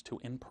unused to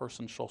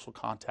in-person social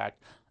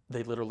contact,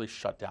 they literally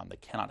shut down. They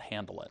cannot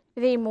handle it.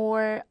 Are they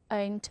more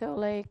into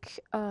like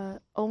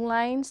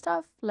online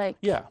stuff? Like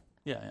Yeah.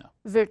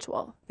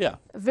 Virtual. Yeah.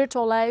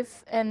 Virtual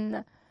life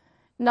and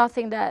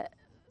nothing that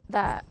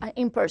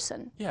in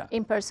person. Yeah.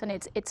 In person,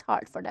 it's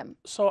hard for them.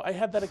 So I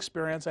had that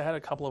experience. I had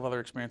a couple of other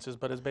experiences,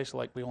 but it's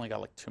basically like we only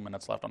got like 2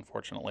 minutes left,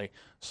 unfortunately.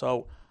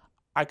 So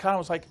I kind of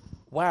was like,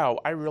 wow,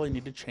 I really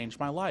need to change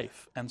my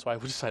life. And so I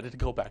decided to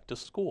go back to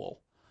school.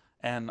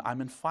 And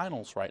I'm in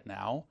finals right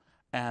now.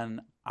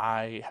 And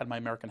I had my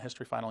American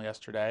history final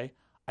yesterday.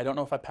 I don't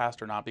know if I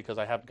passed or not because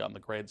I haven't gotten the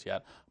grades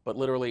yet. But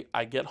literally,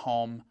 I get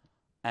home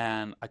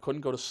and I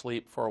couldn't go to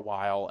sleep for a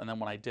while. And then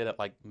when I did at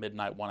like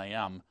midnight, 1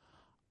 a.m.,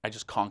 I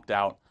just conked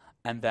out.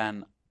 And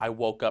then I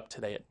woke up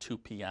today at 2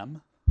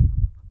 p.m.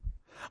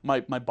 My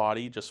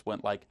body just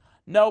went like,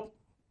 nope,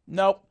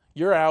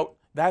 you're out.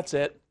 That's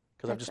it.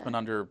 Because I've just been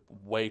under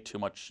way too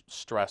much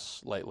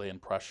stress lately and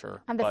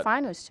pressure. And the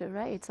finals too,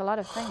 right? It's a lot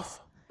of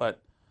things.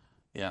 But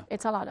yeah.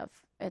 It's a lot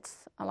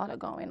of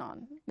going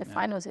on. The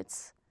finals,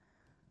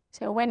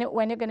 so when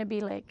you're going to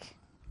be like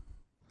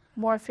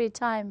more free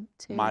time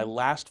to... My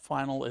last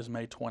final is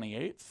May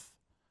 28th.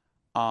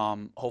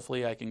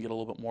 Hopefully I can get a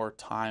little bit more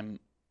time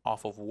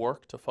off of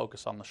work to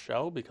focus on the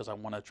show because I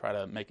want to try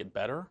to make it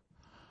better.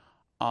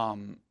 Oh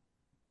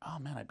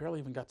man, I barely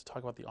even got to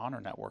talk about the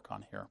Honor Network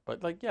on here.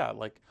 But like, yeah,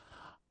 like...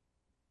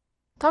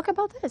 Talk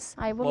about this.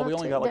 I would love to. Well, we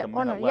only got like a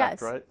minute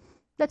left, right?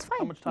 That's fine.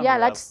 How much time yeah,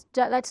 do we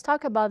have? let's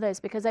talk about this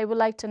because I would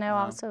like to know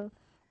also.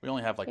 We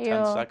only have like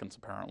 10 seconds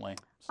apparently.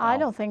 So. I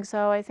don't think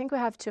so. I think we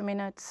have 2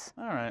 minutes.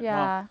 All right.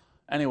 Yeah. Well,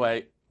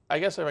 anyway, I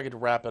guess if I could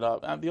wrap it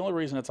up, the only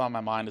reason it's on my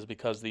mind is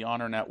because the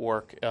Honor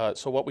Network,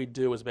 so what we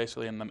do is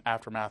basically in the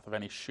aftermath of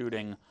any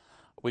shooting,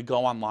 we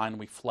go online,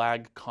 we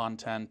flag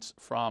content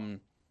from,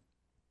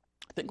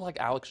 I think like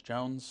Alex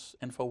Jones,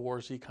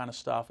 InfoWarsy kind of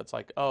stuff. It's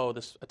like, oh,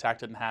 this attack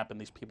didn't happen,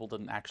 these people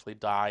didn't actually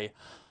die.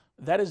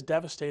 That is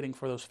devastating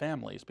for those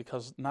families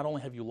because not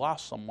only have you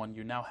lost someone,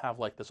 you now have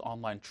like this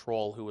online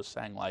troll who is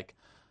saying like,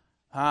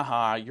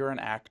 haha, you're an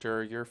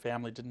actor, your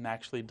family didn't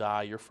actually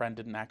die, your friend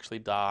didn't actually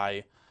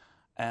die.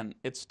 And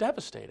it's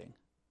devastating.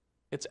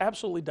 It's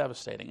absolutely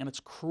devastating, and it's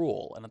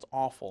cruel, and it's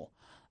awful.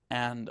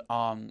 And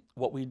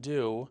what we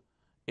do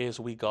is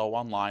we go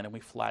online and we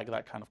flag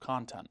that kind of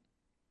content.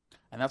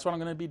 And that's what I'm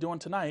going to be doing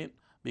tonight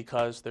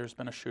because there's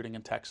been a shooting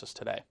in Texas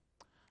today.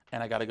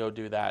 And I got to go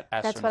do that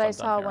as soon as I'm done here. That's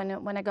what I saw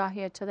when I got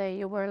here today.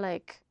 You were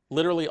like...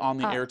 Literally on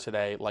the air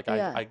today, like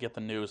I get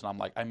the news and I'm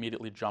like, I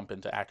immediately jump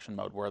into action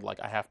mode where like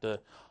I have to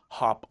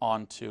hop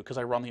onto, because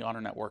I run the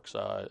Honor Network's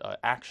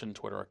action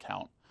Twitter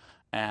account.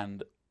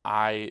 And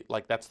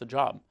that's the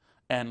job.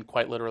 And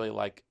quite literally,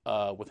 like,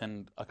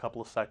 within a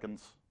couple of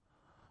seconds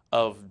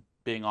of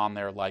being on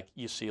there, like,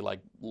 you see, like,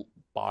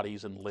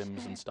 bodies and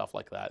limbs and stuff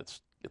like that.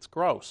 It's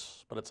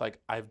gross, but it's like,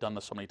 I've done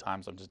this so many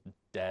times, I'm just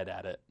dead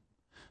at it.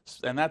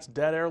 And that's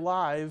Dead Air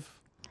Live.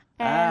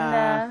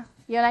 And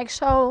your next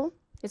show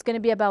is going to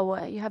be about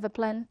what? You have a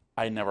plan?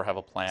 I never have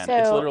a plan.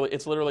 So-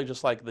 It's literally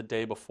just like the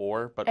day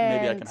before, but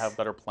maybe I can And- have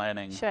better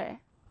planning. Sure.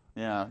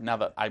 Yeah, now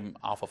that I'm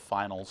off of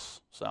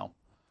finals, so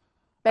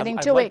But in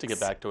I'd 2 like weeks. to get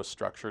back to a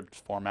structured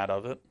format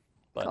of it.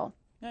 But Cool.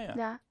 yeah.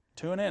 Yeah.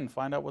 Tune in,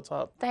 find out what's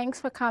up.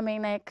 Thanks for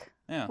coming, Nick.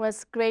 Yeah. It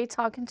was great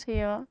talking to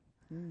you.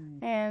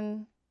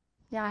 And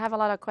yeah, I have a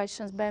lot of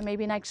questions, but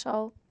maybe next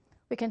show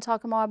we can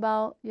talk more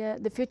about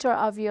the future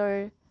of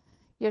your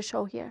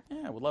show here.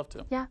 Yeah, I would love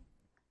to. Yeah.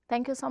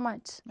 Thank you so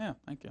much. Yeah,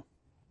 thank you.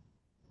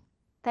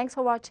 Thanks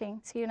for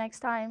watching. See you next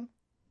time.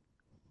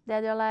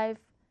 Dead or Alive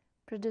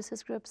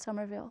Producers Group,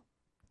 Somerville.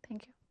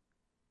 Thank you.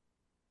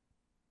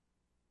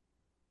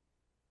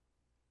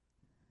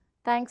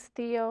 Thanks,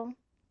 Theo.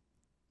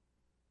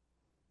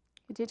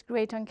 You did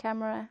great on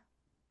camera.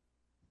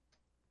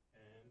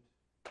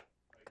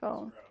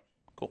 Cool.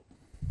 Cool.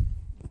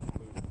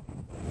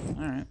 All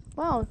right.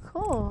 Wow,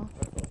 cool.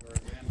 That felt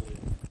very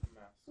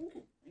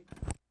manly.